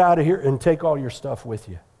 Get out of here and take all your stuff with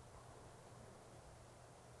you.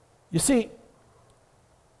 You see,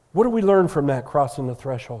 what do we learn from that crossing the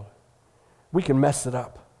threshold? We can mess it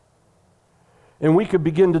up. And we could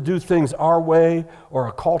begin to do things our way or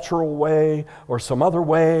a cultural way or some other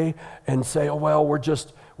way and say, oh, well, we're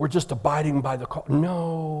just abiding by the call.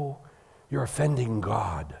 No, you're offending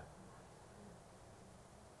God.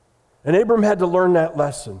 And Abram had to learn that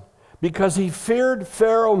lesson because he feared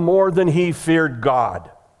Pharaoh more than he feared God.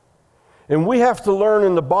 And we have to learn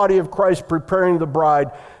in the body of Christ preparing the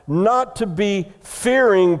bride not to be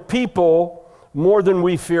fearing people more than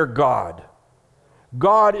we fear God.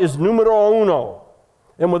 God is numero uno.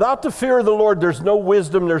 And without the fear of the Lord, there's no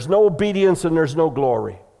wisdom, there's no obedience, and there's no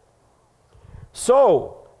glory.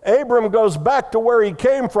 So, Abram goes back to where he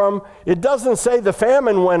came from. It doesn't say the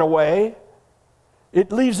famine went away.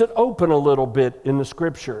 It leaves it open a little bit in the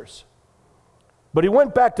scriptures. But he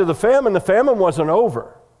went back to the famine wasn't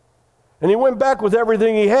over. And he went back with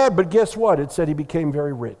everything he had, but guess what? It said he became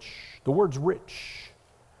very rich. The word's rich,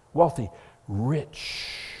 wealthy, rich.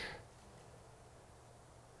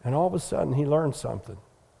 And all of a sudden, he learned something.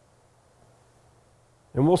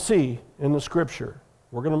 And we'll see in the scripture.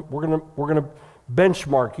 We're gonna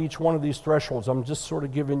benchmark each one of these thresholds. I'm just sort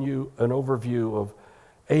of giving you an overview of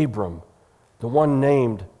Abram, the one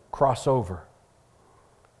named crossover,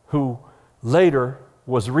 who later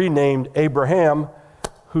was renamed Abraham,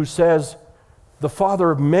 who says the father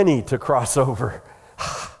of many to cross over.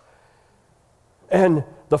 And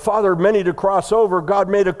the father of many to cross over, God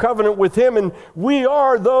made a covenant with him, and we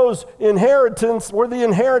are those inheritance. We're the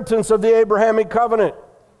inheritance of the Abrahamic covenant.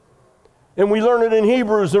 And we learn it in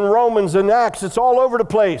Hebrews and Romans and Acts. It's all over the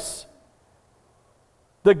place.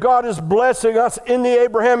 That God is blessing us in the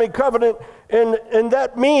Abrahamic covenant, and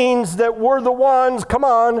that means that we're the ones, come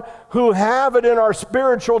on, who have it in our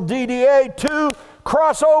spiritual DDA to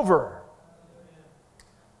cross over.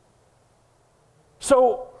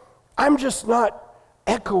 So I'm just not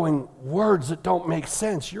echoing words that don't make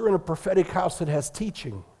sense. You're in a prophetic house that has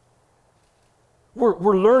teaching.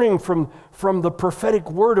 We're learning from the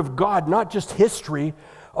prophetic word of God, not just history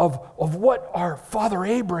of what our father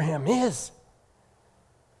Abraham is.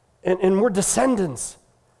 And we're descendants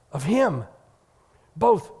of him,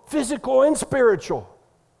 both physical and spiritual.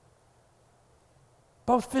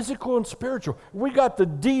 Both physical and spiritual. We got the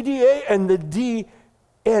DDA and the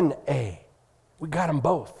DNA. We got them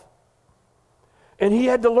both. And he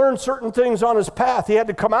had to learn certain things on his path. He had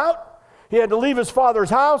to come out. He had to leave his father's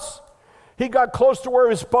house. He got close to where he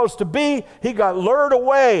was supposed to be. He got lured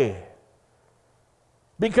away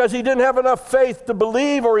because he didn't have enough faith to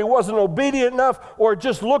believe, or he wasn't obedient enough, or it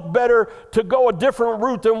just looked better to go a different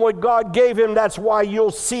route than what God gave him. That's why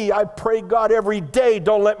you'll see, I pray God every day,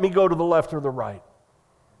 don't let me go to the left or the right.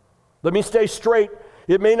 Let me stay straight.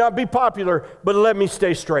 It may not be popular, but let me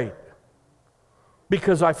stay straight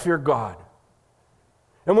because I fear God.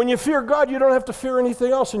 And when you fear God, you don't have to fear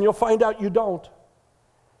anything else, and you'll find out you don't.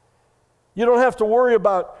 You don't have to worry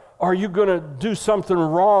about Are you going to do something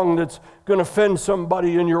wrong that's going to offend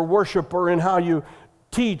somebody in your worship or in how you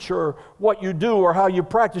teach or what you do or how you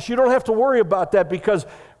practice? You don't have to worry about that because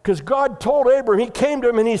God told Abram, he came to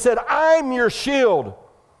him and he said, I'm your shield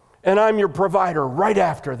and I'm your provider right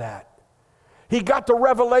after that. He got the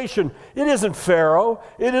revelation. It isn't Pharaoh.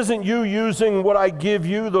 It isn't you using what I give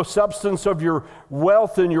you, the substance of your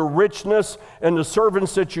wealth and your richness and the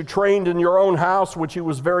servants that you trained in your own house, which he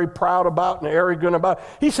was very proud about and arrogant about.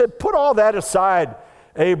 He said, put all that aside,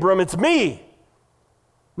 Abram. It's me.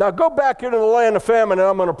 Now go back into the land of famine and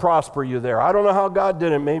I'm going to prosper you there. I don't know how God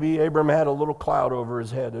did it. Maybe Abram had a little cloud over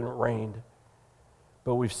his head and it rained.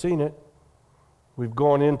 But we've seen it. We've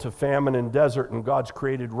gone into famine and desert, and God's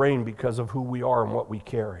created rain because of who we are and what we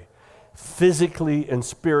carry, physically and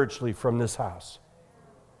spiritually from this house.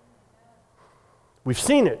 We've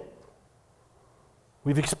seen it.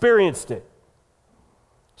 We've experienced it.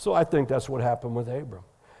 So I think that's what happened with Abram.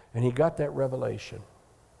 And he got that revelation.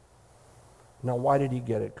 Now, why did he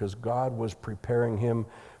get it? Because God was preparing him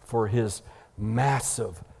for his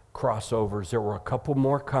massive crossovers. There were a couple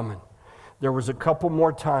more coming. There was a couple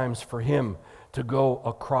more times for him to go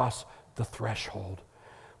across the threshold.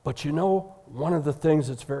 But you know, one of the things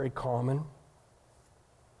that's very common,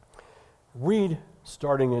 read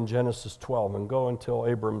starting in Genesis 12 and go until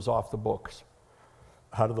Abram's off the books,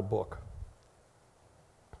 out of the book.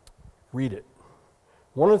 Read it.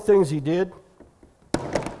 One of the things he did,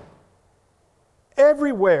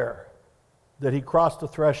 everywhere that he crossed the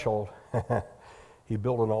threshold, he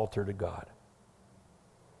built an altar to God.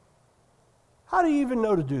 How do you even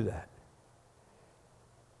know to do that?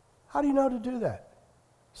 How do you know to do that?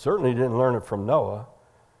 Certainly didn't learn it from Noah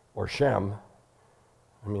or Shem.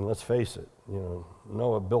 I mean, let's face it. You know,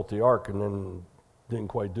 Noah built the ark and then didn't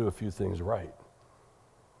quite do a few things right.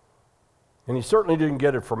 And he certainly didn't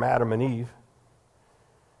get it from Adam and Eve.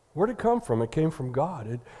 Where did it come from? It came from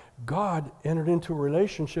God. God entered into a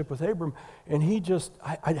relationship with Abram, and he just,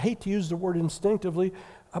 I hate to use the word instinctively,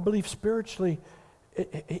 I believe spiritually,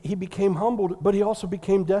 he became humbled, but he also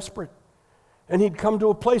became desperate. And he'd come to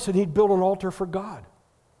a place and he'd build an altar for God.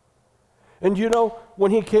 And you know,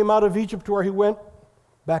 when he came out of Egypt, where he went?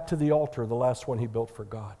 Back to the altar, the last one he built for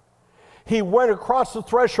God. He went across the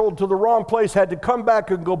threshold to the wrong place, had to come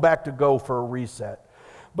back and go back to go for a reset.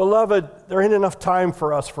 Beloved, there ain't enough time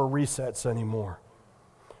for us for resets anymore.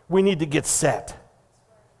 We need to get set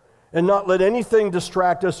and not let anything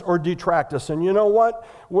distract us or detract us. And you know what?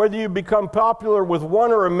 Whether you become popular with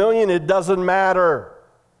 1 or 1 million, it doesn't matter.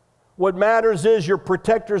 What matters is you're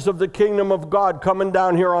protectors of the kingdom of God coming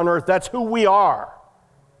down here on earth. That's who we are.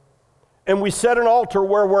 And we set an altar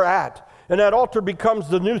where we're at. And that altar becomes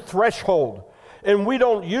the new threshold. And we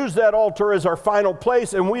don't use that altar as our final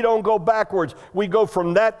place, and we don't go backwards. We go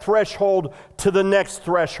from that threshold to the next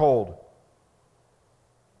threshold.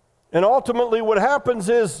 And ultimately what happens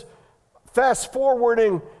is, fast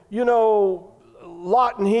forwarding, you know,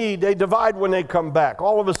 Lot and he, they divide when they come back.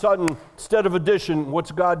 All of a sudden, instead of addition,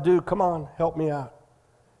 what's God do? Come on, help me out.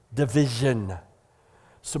 Division,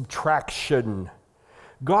 subtraction.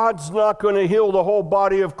 God's not going to heal the whole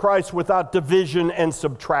body of Christ without division and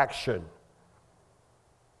subtraction.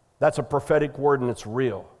 That's a prophetic word and it's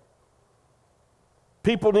real.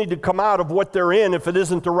 People need to come out of what they're in if it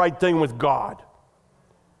isn't the right thing with God.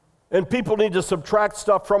 And people need to subtract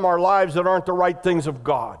stuff from our lives that aren't the right things of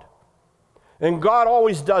God. And God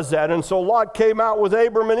always does that. And so Lot came out with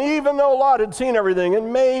Abram, and even though Lot had seen everything,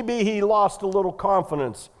 and maybe he lost a little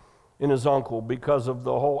confidence in his uncle because of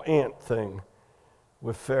the whole ant thing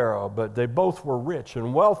with Pharaoh, but they both were rich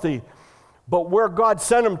and wealthy. But where God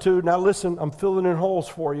sent them to, now listen, I'm filling in holes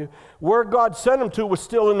for you. Where God sent them to was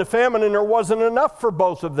still in the famine, and there wasn't enough for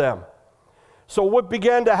both of them. So what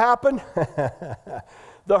began to happen?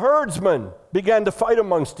 The herdsmen began to fight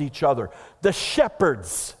amongst each other. The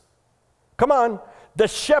shepherds, come on, the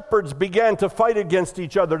shepherds began to fight against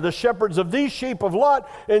each other. The shepherds of these sheep of Lot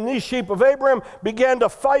and these sheep of Abram began to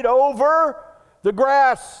fight over the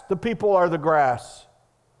grass. The people are the grass.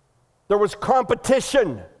 There was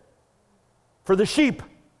competition for the sheep.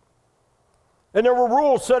 And there were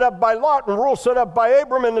rules set up by Lot and rules set up by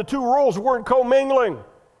Abram, and the two rules weren't commingling.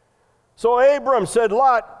 So Abram said,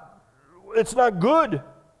 Lot, it's not good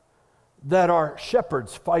that our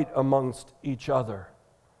shepherds fight amongst each other.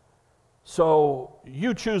 So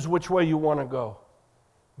you choose which way you want to go.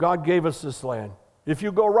 God gave us this land. If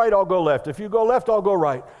you go right, I'll go left. If you go left, I'll go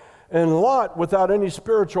right. And Lot, without any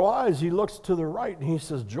spiritual eyes, he looks to the right and he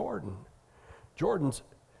says, Jordan. Jordan's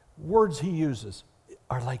words he uses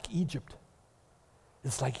are like Egypt.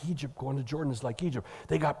 It's like Egypt. Going to Jordan is like Egypt.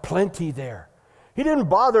 They got plenty there. He didn't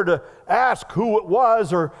bother to ask who it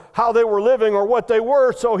was or how they were living or what they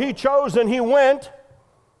were, so he chose and he went.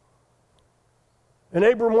 And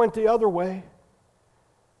Abram went the other way,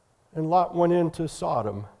 and Lot went into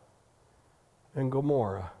Sodom and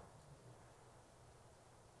Gomorrah.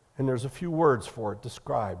 And there's a few words for it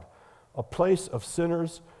described. A place of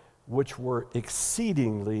sinners which were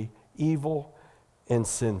exceedingly evil and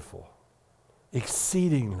sinful.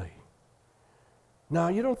 Exceedingly. Now,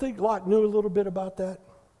 you don't think Lot knew a little bit about that?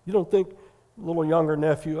 You don't think little younger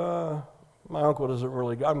nephew, my uncle doesn't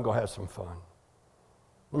really, I'm going to have some fun.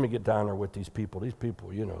 Let me get down there with these people. These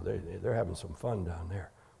people, you know, they're having some fun down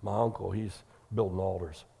there. My uncle, he's building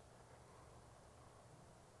altars.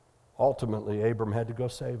 Ultimately, Abram had to go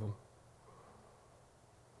save him.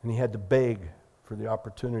 And he had to beg for the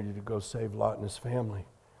opportunity to go save Lot and his family.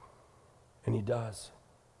 And he does.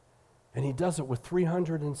 And he does it with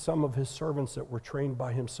 300 and some of his servants that were trained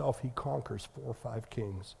by himself. He conquers 4 or 5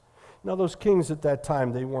 kings. Now, those kings at that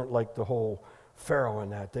time, they weren't like the whole Pharaoh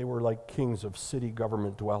and that. They were like kings of city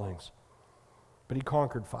government dwellings. But he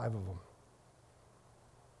conquered 5 of them.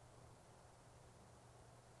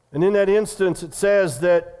 And in that instance, it says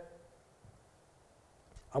that,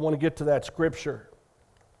 I want to get to that scripture.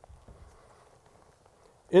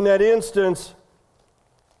 In that instance,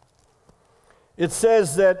 it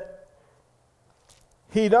says that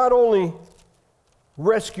he not only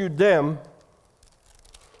rescued them,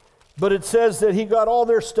 but it says that he got all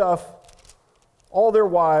their stuff, all their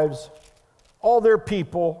wives, all their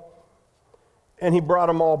people, and he brought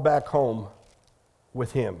them all back home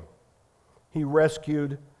with him. He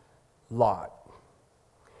rescued Lot.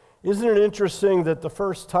 Isn't it interesting that the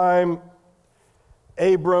first time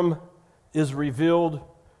Abram is revealed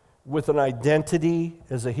with an identity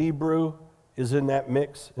as a Hebrew is in that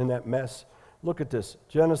mix, in that mess? Look at this,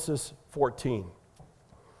 Genesis 14.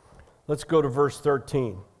 Let's go to verse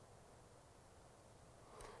 13.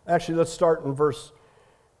 Actually, let's start in verse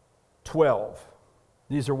 12.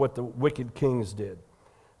 These are what the wicked kings did,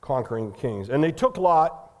 conquering kings. And they took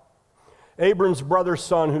Lot, Abram's brother's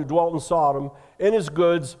son, who dwelt in Sodom, and his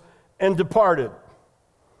goods, and departed.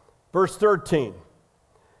 Verse 13.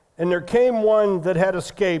 And there came one that had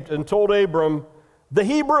escaped and told Abram, the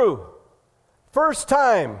Hebrew. First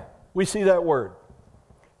time we see that word.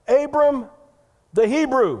 Abram, the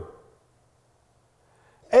Hebrew.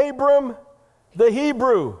 Abram, the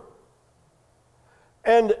Hebrew.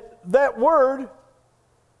 And that word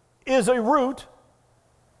is a root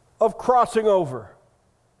of crossing over.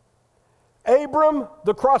 Abram,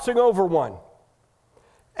 the crossing over one.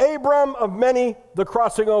 Abram of many, the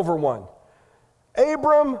crossing over one.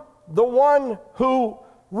 Abram, the one who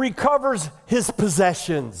recovers his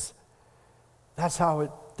possessions. That's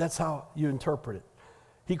how you interpret it.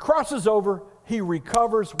 He crosses over, he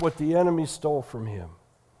recovers what the enemy stole from him.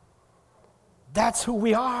 That's who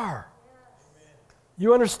we are.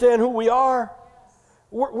 You understand who we are?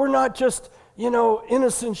 We're not just,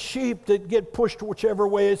 innocent sheep that get pushed whichever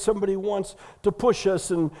way somebody wants to push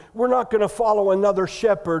us, and we're not going to follow another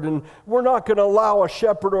shepherd, and we're not going to allow a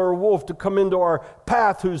shepherd or a wolf to come into our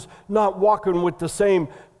path who's not walking with the same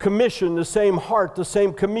commission, the same heart, the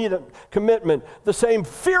same commitment, the same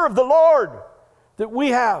fear of the Lord that we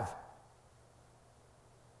have.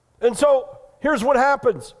 And so, here's what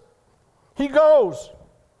happens. He goes,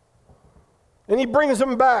 and he brings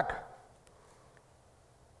them back.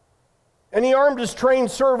 And he armed his trained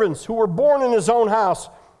servants who were born in his own house.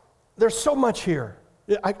 There's so much here.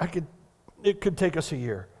 It could take us a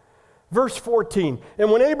year. Verse 14. And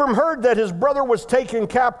when Abram heard that his brother was taken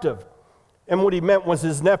captive, and what he meant was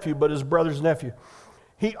his nephew, but his brother's nephew,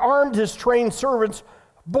 he armed his trained servants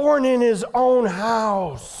born in his own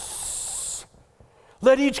house.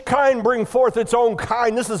 Let each kind bring forth its own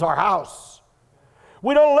kind. This is our house.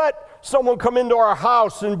 We don't let someone come into our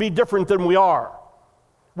house and be different than we are.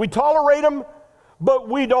 We tolerate them, but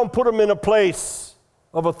we don't put them in a place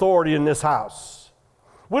of authority in this house.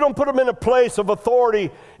 We don't put them in a place of authority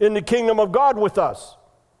in the kingdom of God with us.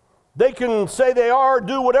 They can say they are,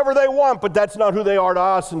 do whatever they want, but that's not who they are to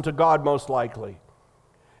us and to God most likely.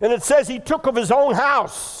 And it says he took of his own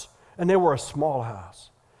house, and they were a small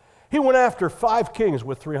house. He went after 5 kings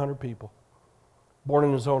with 300 people, born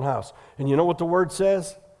in his own house. And you know what the word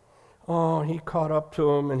says? Oh, he caught up to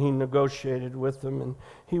him, and he negotiated with them, and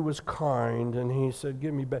he was kind, and he said,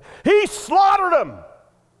 give me back. He slaughtered them.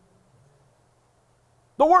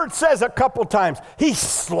 The word says a couple times, he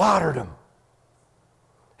slaughtered them.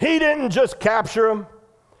 He didn't just capture them.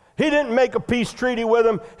 He didn't make a peace treaty with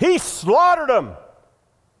them. He slaughtered them.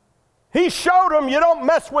 He showed them you don't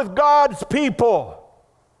mess with God's people.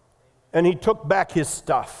 And he took back his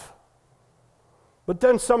stuff. But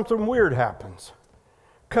then something weird happens.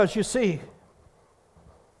 Because you see,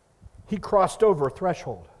 he crossed over a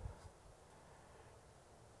threshold.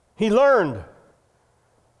 He learned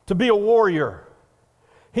to be a warrior.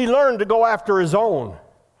 He learned to go after his own.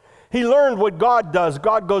 He learned what God does.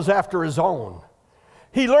 God goes after his own.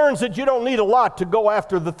 He learns that you don't need a lot to go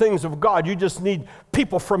after the things of God. You just need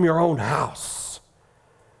people from your own house.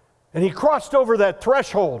 And he crossed over that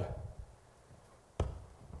threshold.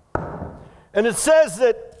 And it says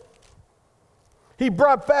that he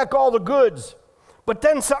brought back all the goods. But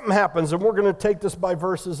then something happens, and we're going to take this by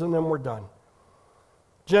verses and then we're done.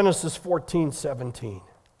 Genesis 14:17.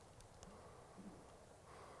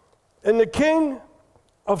 And the king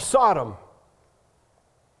of Sodom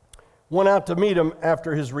went out to meet him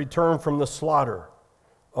after his return from the slaughter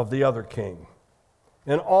of the other king,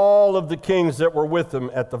 and all of the kings that were with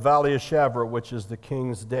him at the valley of Shavra, which is the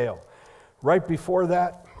king's dale. Right before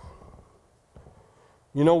that,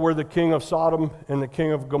 you know where the king of Sodom and the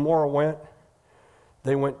king of Gomorrah went?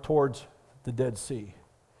 They went towards the Dead Sea.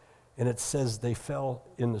 And it says they fell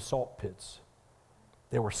in the salt pits.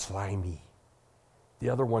 They were slimy. The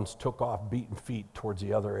other ones took off beaten feet towards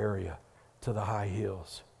the other area, to the high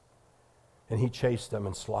hills. And he chased them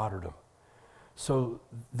and slaughtered them. So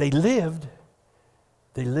they lived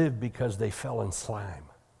because they fell in slime.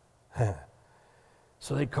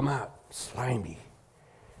 So they come out slimy.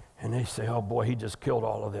 And they say, oh boy, he just killed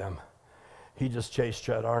all of them. He just chased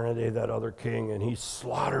Chadornade, that other king, and he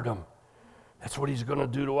slaughtered them. That's what he's going to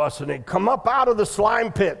do to us. And they come up out of the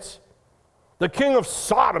slime pits. The king of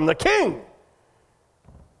Sodom, the king,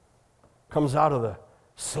 comes out of the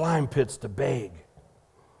slime pits to beg.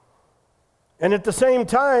 And at the same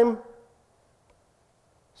time,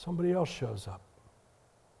 somebody else shows up.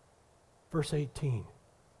 Verse 18.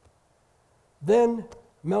 Then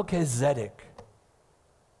Melchizedek,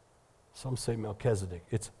 some say Melchizedek,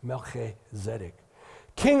 it's Melchizedek,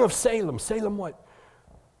 king of Salem. Salem what?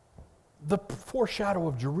 The foreshadow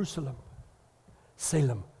of Jerusalem.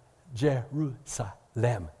 Salem,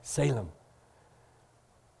 Jerusalem, Salem.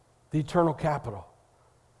 The eternal capital.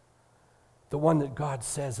 The one that God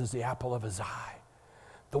says is the apple of his eye.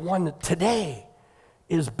 The one that today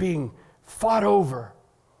is being fought over,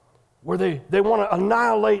 where they want to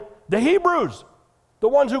annihilate the Hebrews, the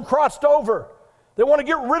ones who crossed over. They want to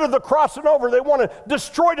get rid of the crossing over. They want to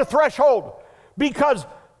destroy the threshold because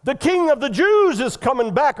the king of the Jews is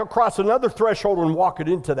coming back across another threshold and walking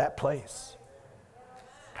into that place.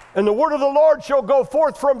 And the word of the Lord shall go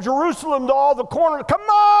forth from Jerusalem to all the corners. Come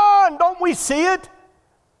on, don't we see it?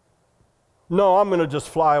 No, I'm going to just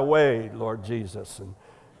fly away, Lord Jesus. And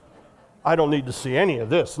I don't need to see any of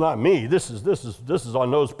this, not me. This is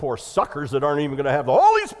on those poor suckers that aren't even going to have the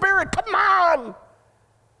Holy Spirit. Come on.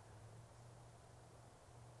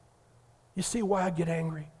 You see why I get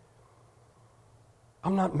angry?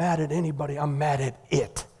 I'm not mad at anybody. I'm mad at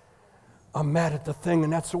it. I'm mad at the thing,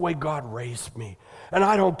 and that's the way God raised me. And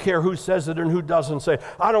I don't care who says it and who doesn't say it.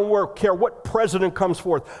 I don't care what president comes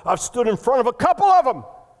forth. I've stood in front of a couple of them,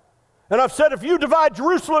 and I've said, if you divide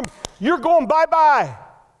Jerusalem, you're going bye-bye.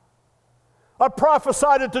 I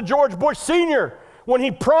prophesied it to George Bush Sr. when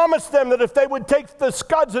he promised them that if they would take the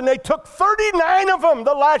scuds, and they took 39 of them,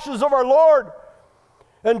 the lashes of our Lord.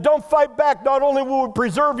 And don't fight back. Not only will we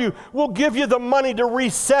preserve you, we'll give you the money to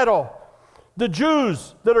resettle. The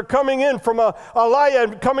Jews that are coming in from Aliyah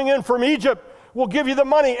and coming in from Egypt will give you the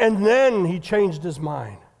money. And then he changed his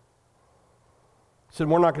mind. He said,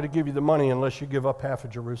 we're not going to give you the money unless you give up half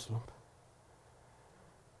of Jerusalem.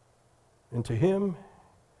 And to him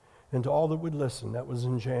and to all that would listen, that was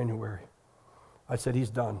in January, I said,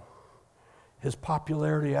 he's done. His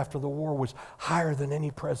popularity after the war was higher than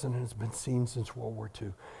any president has been seen since World War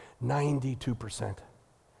II. 92%.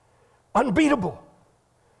 Unbeatable.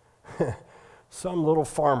 Some little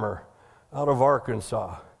farmer out of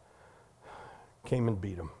Arkansas came and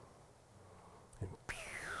beat him. And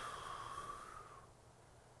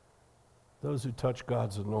those who touch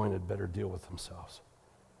God's anointed better deal with themselves.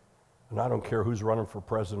 And I don't care who's running for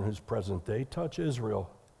president, who's president. They touch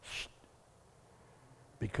Israel,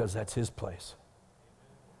 because that's his place.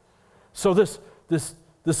 So this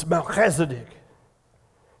Melchizedek,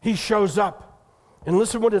 he shows up. And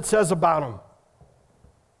listen what it says about him.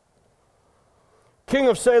 King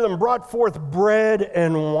of Salem brought forth bread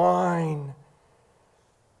and wine.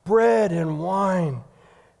 Bread and wine.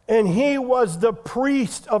 And he was the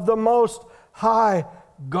priest of the Most High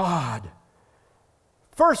God.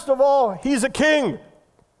 First of all, he's a king.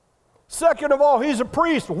 Second of all, he's a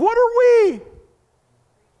priest. What are we?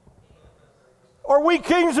 Are we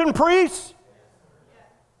kings and priests?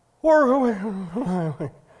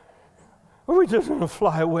 Or Or are we just going to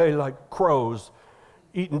fly away like crows,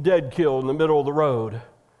 eating dead kill in the middle of the road?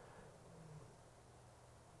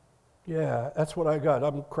 Yeah, that's what I got.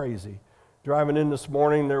 I'm crazy. Driving in this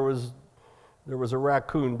morning, there was a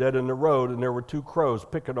raccoon dead in the road, and there were 2 crows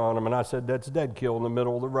picking on him, and I said, that's dead kill in the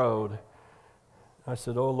middle of the road. I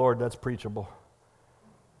said, oh, Lord, that's preachable.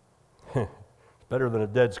 It's better than a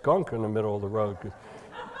dead skunk in the middle of the road.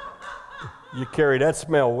 You carry that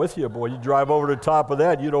smell with you, boy. You drive over the top of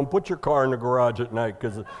that, you don't put your car in the garage at night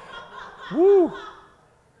because, woo.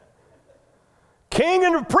 King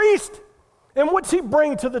and a priest. And what's he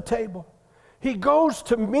bring to the table? He goes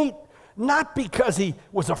to meet, not because he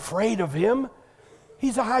was afraid of him.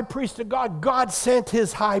 He's a high priest of God. God sent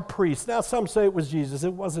his high priest. Now, some say it was Jesus.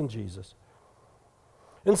 It wasn't Jesus.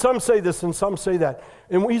 And some say this and some say that.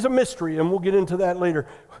 And he's a mystery, and we'll get into that later.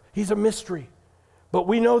 He's a mystery. But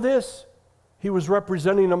we know this. He was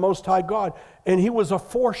representing the Most High God, and he was a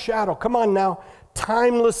foreshadow. Come on now.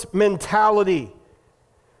 Timeless mentality.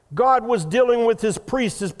 God was dealing with his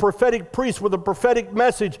priest, his prophetic priest, with a prophetic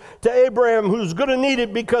message to Abraham, who's going to need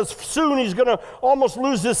it because soon he's going to almost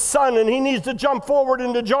lose his son, and he needs to jump forward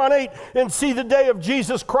into John 8 and see the day of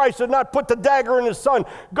Jesus Christ and not put the dagger in his son.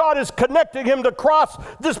 God is connecting him to cross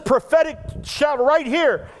this prophetic shadow right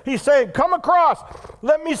here. He's saying, come across.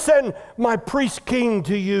 Let me send my priest king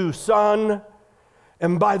to you, son.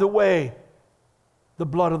 And by the way, the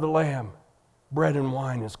blood of the Lamb, bread and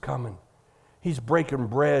wine is coming. He's breaking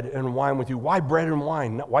bread and wine with you. Why bread and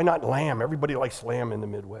wine? Why not lamb? Everybody likes lamb in the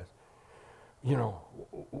Midwest. You know,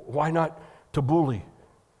 why not tabbouleh?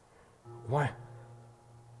 Why?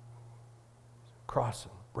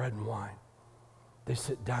 Crossing, bread and wine. They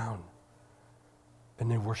sit down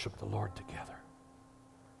and they worship the Lord together.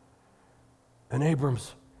 And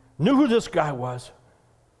Abrams knew who this guy was.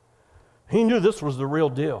 He knew this was the real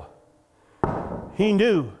deal. He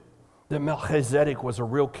knew that Melchizedek was a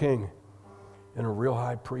real king and a real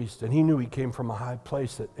high priest. And he knew he came from a high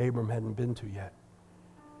place that Abram hadn't been to yet.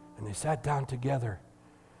 And they sat down together.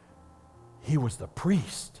 He was the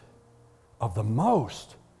priest of the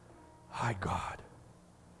Most High God.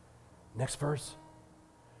 Next verse.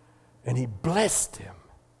 And he blessed him.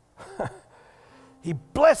 He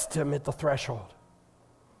blessed him at the threshold.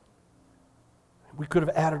 We could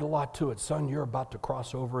have added a lot to it. Son, you're about to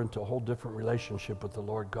cross over into a whole different relationship with the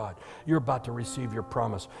Lord God. You're about to receive your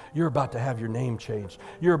promise. You're about to have your name changed.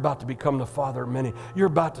 You're about to become the father of many. You're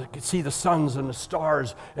about to see the suns and the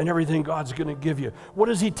stars and everything God's going to give you. What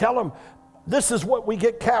does he tell him? This is what we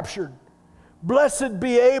get captured. Blessed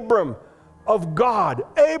be Abram of God.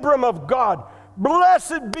 Abram of God.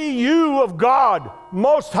 Blessed be you of God,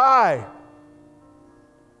 Most High,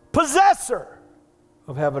 possessor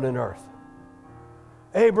of heaven and earth.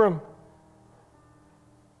 Abram,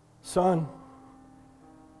 son,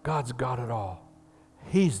 God's got it all.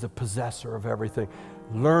 He's the possessor of everything.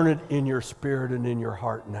 Learn it in your spirit and in your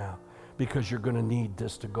heart now, because you're going to need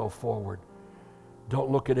this to go forward.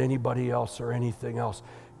 Don't look at anybody else or anything else.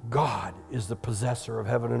 God is the possessor of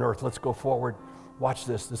heaven and earth. Let's go forward. Watch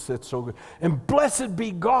this. This is so good. And blessed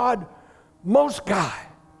be God, Most High,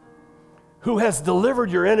 who has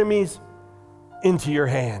delivered your enemies into your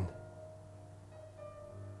hand.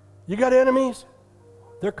 You got enemies?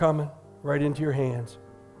 They're coming right into your hands.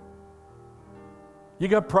 You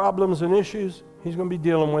got problems and issues? He's going to be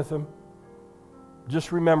dealing with them.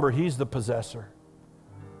 Just remember, he's the possessor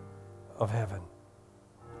of heaven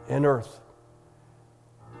and earth.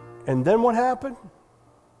 And then what happened?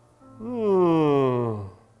 A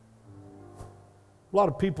lot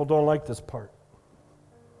of people don't like this part.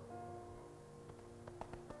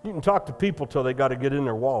 You can talk to people till they got to get in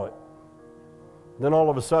their wallet. Then all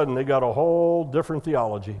of a sudden, they got a whole different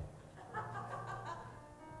theology.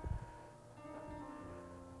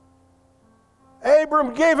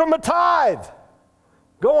 Abram gave him a tithe.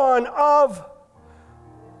 Go on, of.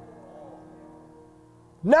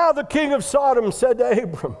 Now the king of Sodom said to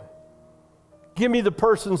Abram, give me the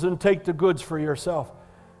persons and take the goods for yourself.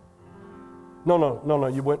 No,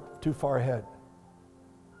 you went too far ahead.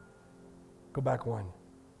 Go back one.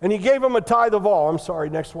 And he gave him a tithe of all. I'm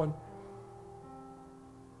sorry, next one.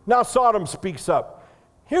 Now Sodom speaks up.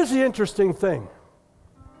 Here's the interesting thing.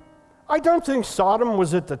 I don't think Sodom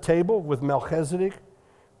was at the table with Melchizedek,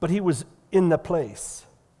 but he was in the place.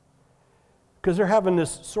 Because they're having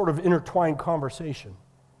this sort of intertwined conversation.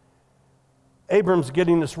 Abram's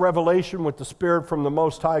getting this revelation with the Spirit from the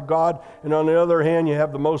Most High God, and on the other hand, you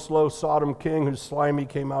have the most low Sodom king who's slimy,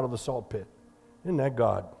 came out of the salt pit. Isn't that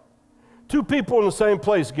God? Two people in the same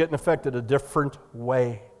place getting affected a different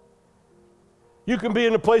way. You can be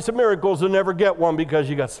in a place of miracles and never get one because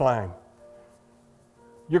you got slime.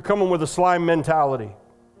 you're coming with a slime mentality.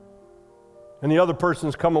 And the other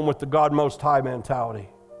person's coming with the God Most High mentality.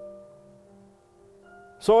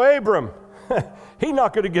 So Abram, he's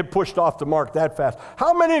not going to get pushed off the mark that fast.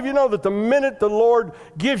 How many of you know that the minute the Lord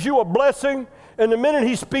gives you a blessing and the minute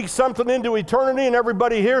he speaks something into eternity and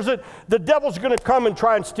everybody hears it, the devil's going to come and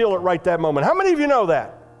try and steal it right that moment? How many of you know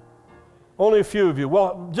that? Only a few of you.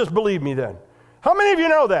 Well, just believe me then. How many of you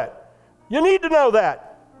know that? You need to know that.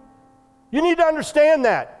 You need to understand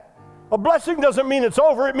that. A blessing doesn't mean it's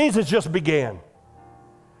over. It means it's just began.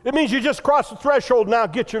 It means you just crossed the threshold. Now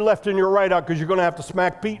get your left and your right out because you're going to have to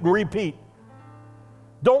smack Pete and repeat.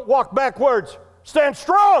 Don't walk backwards. Stand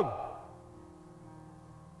strong.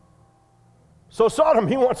 So Sodom,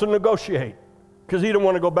 he wants to negotiate because he don't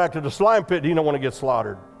want to go back to the slime pit. He don't want to get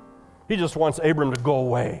slaughtered. He just wants Abram to go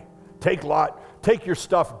away. Take Lot, take your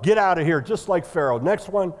stuff, get out of here, just like Pharaoh. Next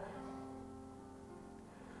one.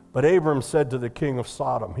 But Abram said to the king of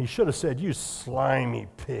Sodom, he should have said, you slimy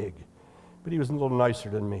pig. But he was a little nicer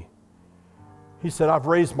than me. He said, I've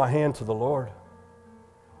raised my hand to the Lord,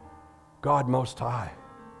 God Most High,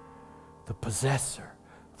 the possessor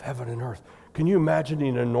of heaven and earth. Can you imagine the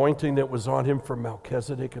anointing that was on him from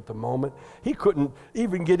Melchizedek at the moment? He couldn't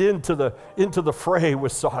even get into the fray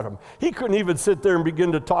with Sodom. He couldn't even sit there and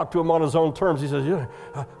begin to talk to him on his own terms. He says,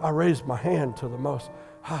 yeah, I raised my hand to the Most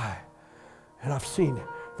High, and I've seen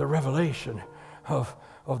the revelation of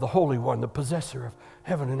the Holy One, the possessor of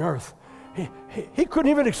heaven and earth. He couldn't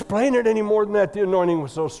even explain it any more than that. The anointing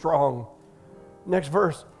was so strong. Next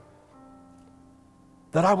verse.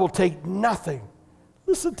 That I will take nothing.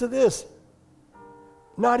 Listen to this.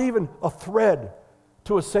 Not even a thread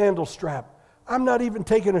to a sandal strap. I'm not even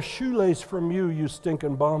taking a shoelace from you, you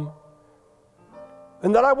stinking bum.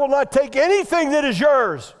 And that I will not take anything that is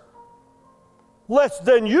yours, lest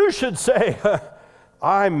then you should say,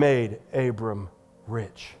 I made Abram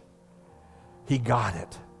rich. He got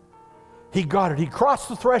it. He got it. He crossed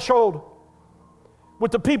the threshold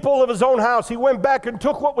with the people of his own house. He went back and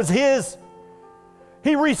took what was his.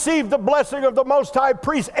 He received the blessing of the Most High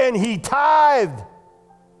Priest, and he tithed.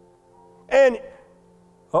 And,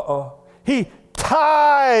 he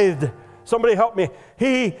tithed. Somebody help me.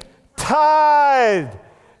 He tithed.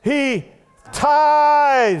 He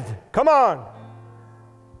tithed. Come on.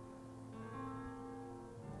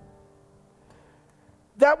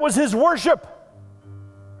 That was his worship.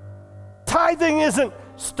 Tithing isn't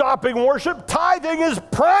stopping worship. Tithing is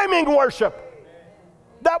priming worship.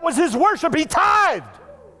 That was his worship. He tithed.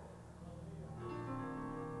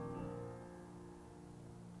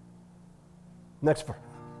 Next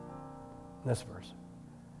verse.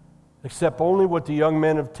 Except only what the young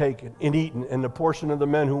men have taken and eaten, and the portion of the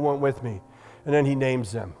men who went with me. And then he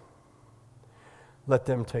names them. Let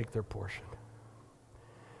them take their portion.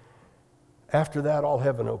 After that, all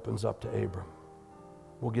heaven opens up to Abram.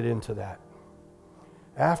 We'll get into that.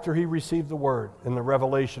 After he received the word and the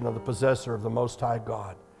revelation of the possessor of the Most High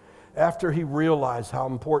God, after he realized how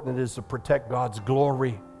important it is to protect God's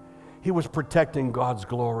glory, he was protecting God's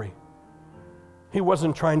glory. He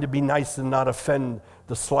wasn't trying to be nice and not offend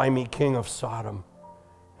the slimy king of Sodom.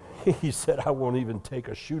 He said, I won't even take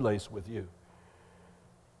a shoelace with you.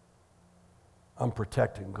 I'm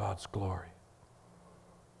protecting God's glory.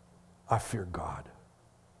 I fear God.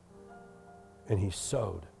 And he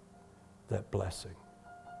sowed that blessing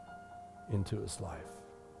into his life.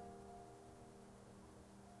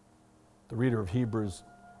 The reader of Hebrews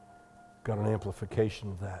got an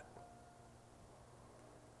amplification of that.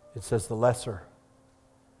 It says the lesser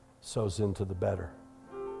sows into the better.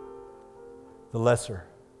 The lesser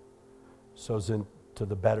sows into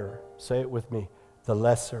the better. Say it with me. The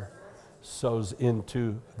lesser sows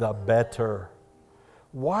into the better.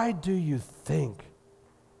 Why do you think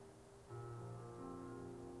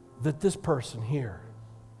that this person here,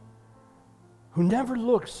 who never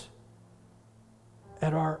looks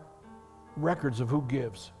at our records of who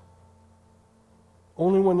gives,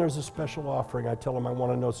 only when there's a special offering, I tell them I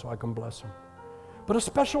want to know so I can bless them. But a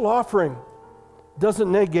special offering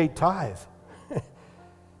doesn't negate tithe.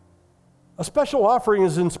 A special offering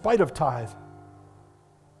is in spite of tithe.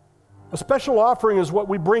 A special offering is what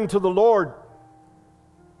we bring to the Lord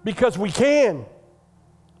because we can,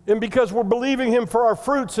 and because we're believing him for our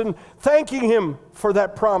fruits and thanking him for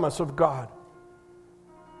that promise of God.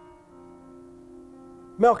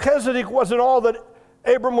 Melchizedek wasn't all that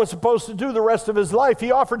Abram was supposed to do the rest of his life.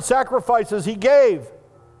 He offered sacrifices. He gave.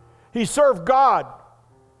 He served God.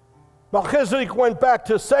 Melchizedek went back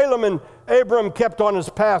to Salem, and Abram kept on his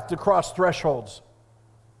path to cross thresholds.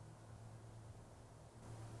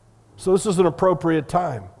 So this is an appropriate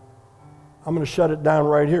time. I'm going to shut it down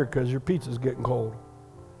right here because your pizza's getting cold.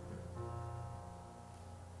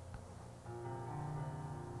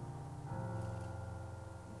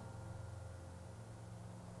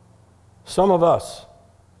 Some of us,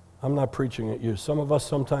 I'm not preaching at you, some of us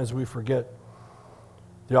sometimes we forget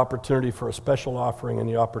the opportunity for a special offering and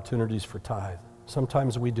the opportunities for tithe.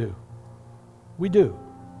 Sometimes we do. We do.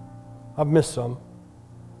 I've missed some.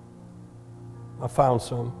 I found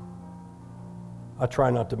some. I try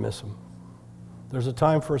not to miss them. There's a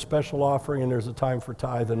time for a special offering and there's a time for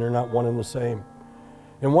tithe, and they're not one and the same.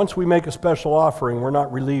 And once we make a special offering, we're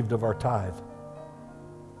not relieved of our tithe.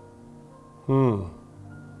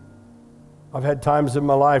 I've had times in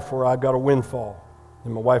my life where I got a windfall,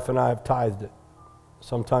 and my wife and I have tithed it,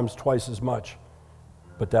 sometimes twice as much.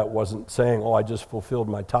 But that wasn't saying, oh, I just fulfilled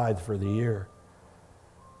my tithe for the year.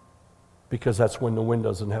 Because that's when the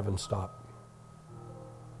windows in heaven stop.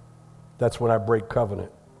 That's when I break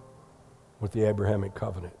covenant with the Abrahamic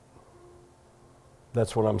covenant.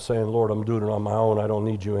 That's when I'm saying, Lord, I'm doing it on my own. I don't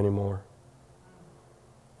need you anymore.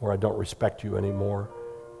 Or I don't respect you anymore.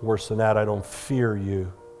 Worse than that, I don't fear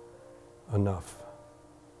you enough.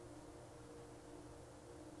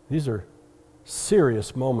 These are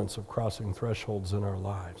serious moments of crossing thresholds in our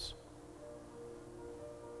lives.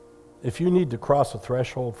 If you need to cross a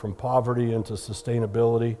threshold from poverty into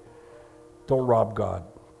sustainability, don't rob God.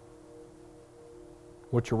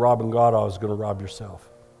 What you're robbing God of is going to rob yourself.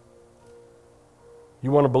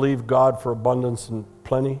 You want to believe God for abundance and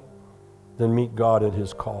plenty? Then meet God at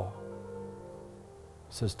His call.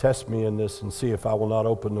 He says, test me in this and see if I will not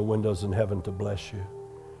open the windows in heaven to bless you.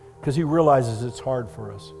 Because He realizes it's hard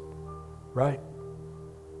for us, right?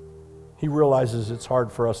 He realizes it's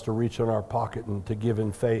hard for us to reach in our pocket and to give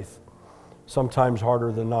in faith. Sometimes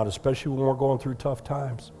harder than not, especially when we're going through tough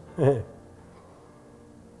times. Been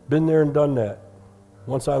there and done that.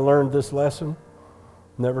 Once I learned this lesson,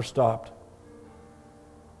 never stopped.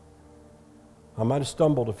 I might have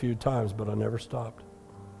stumbled a few times, but I never stopped.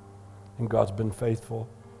 And God's been faithful.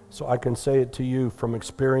 So I can say it to you from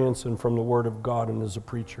experience and from the Word of God and as a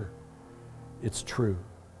preacher. It's true.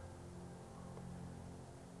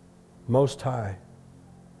 Most High,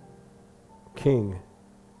 King,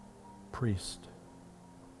 Priest.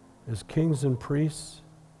 As kings and priests,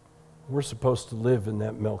 we're supposed to live in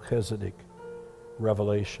that Melchizedek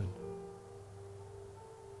revelation.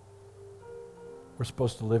 We're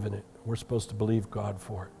supposed to live in it. We're supposed to believe God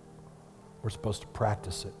for it. We're supposed to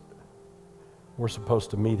practice it. We're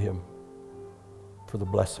supposed to meet Him for the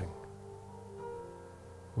blessing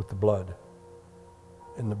with the blood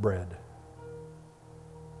and the bread.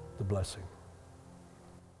 The blessing.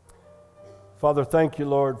 Father, thank you,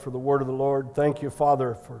 Lord, for the word of the Lord. Thank you,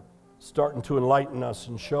 Father, for starting to enlighten us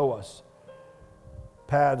and show us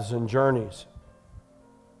paths and journeys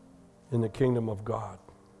in the kingdom of God.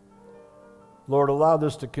 Lord, allow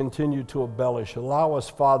this to continue to embellish. Allow us,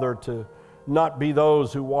 Father, to not be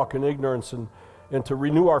those who walk in ignorance and to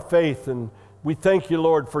renew our faith. And we thank you,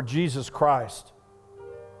 Lord, for Jesus Christ.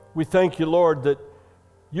 We thank you, Lord, that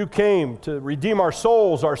you came to redeem our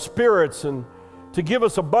souls, our spirits, and to give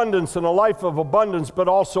us abundance and a life of abundance, but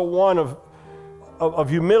also one of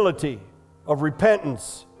humility, of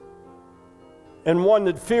repentance, and one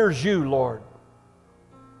that fears you, Lord.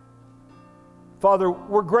 Father,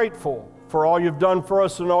 we're grateful for all you've done for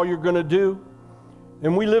us and all you're going to do.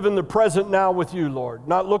 And we live in the present now with you, Lord,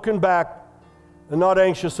 not looking back and not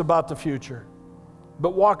anxious about the future,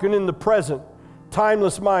 but walking in the present,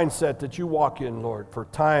 timeless mindset that you walk in, Lord, for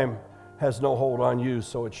time has no hold on you,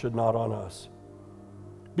 so it should not on us.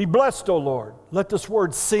 Be blessed, O Lord. Let this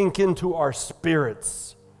word sink into our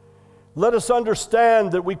spirits. Let us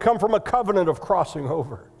understand that we come from a covenant of crossing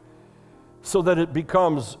over so that it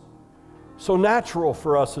becomes so natural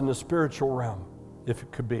for us in the spiritual realm, if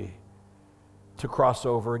it could be, to cross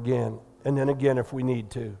over again, and then again if we need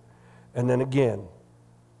to, and then again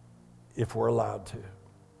if we're allowed to.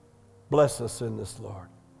 Bless us in this, Lord.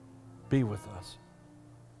 Be with us.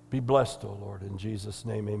 Be blessed, O Lord. In Jesus'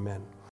 name, amen.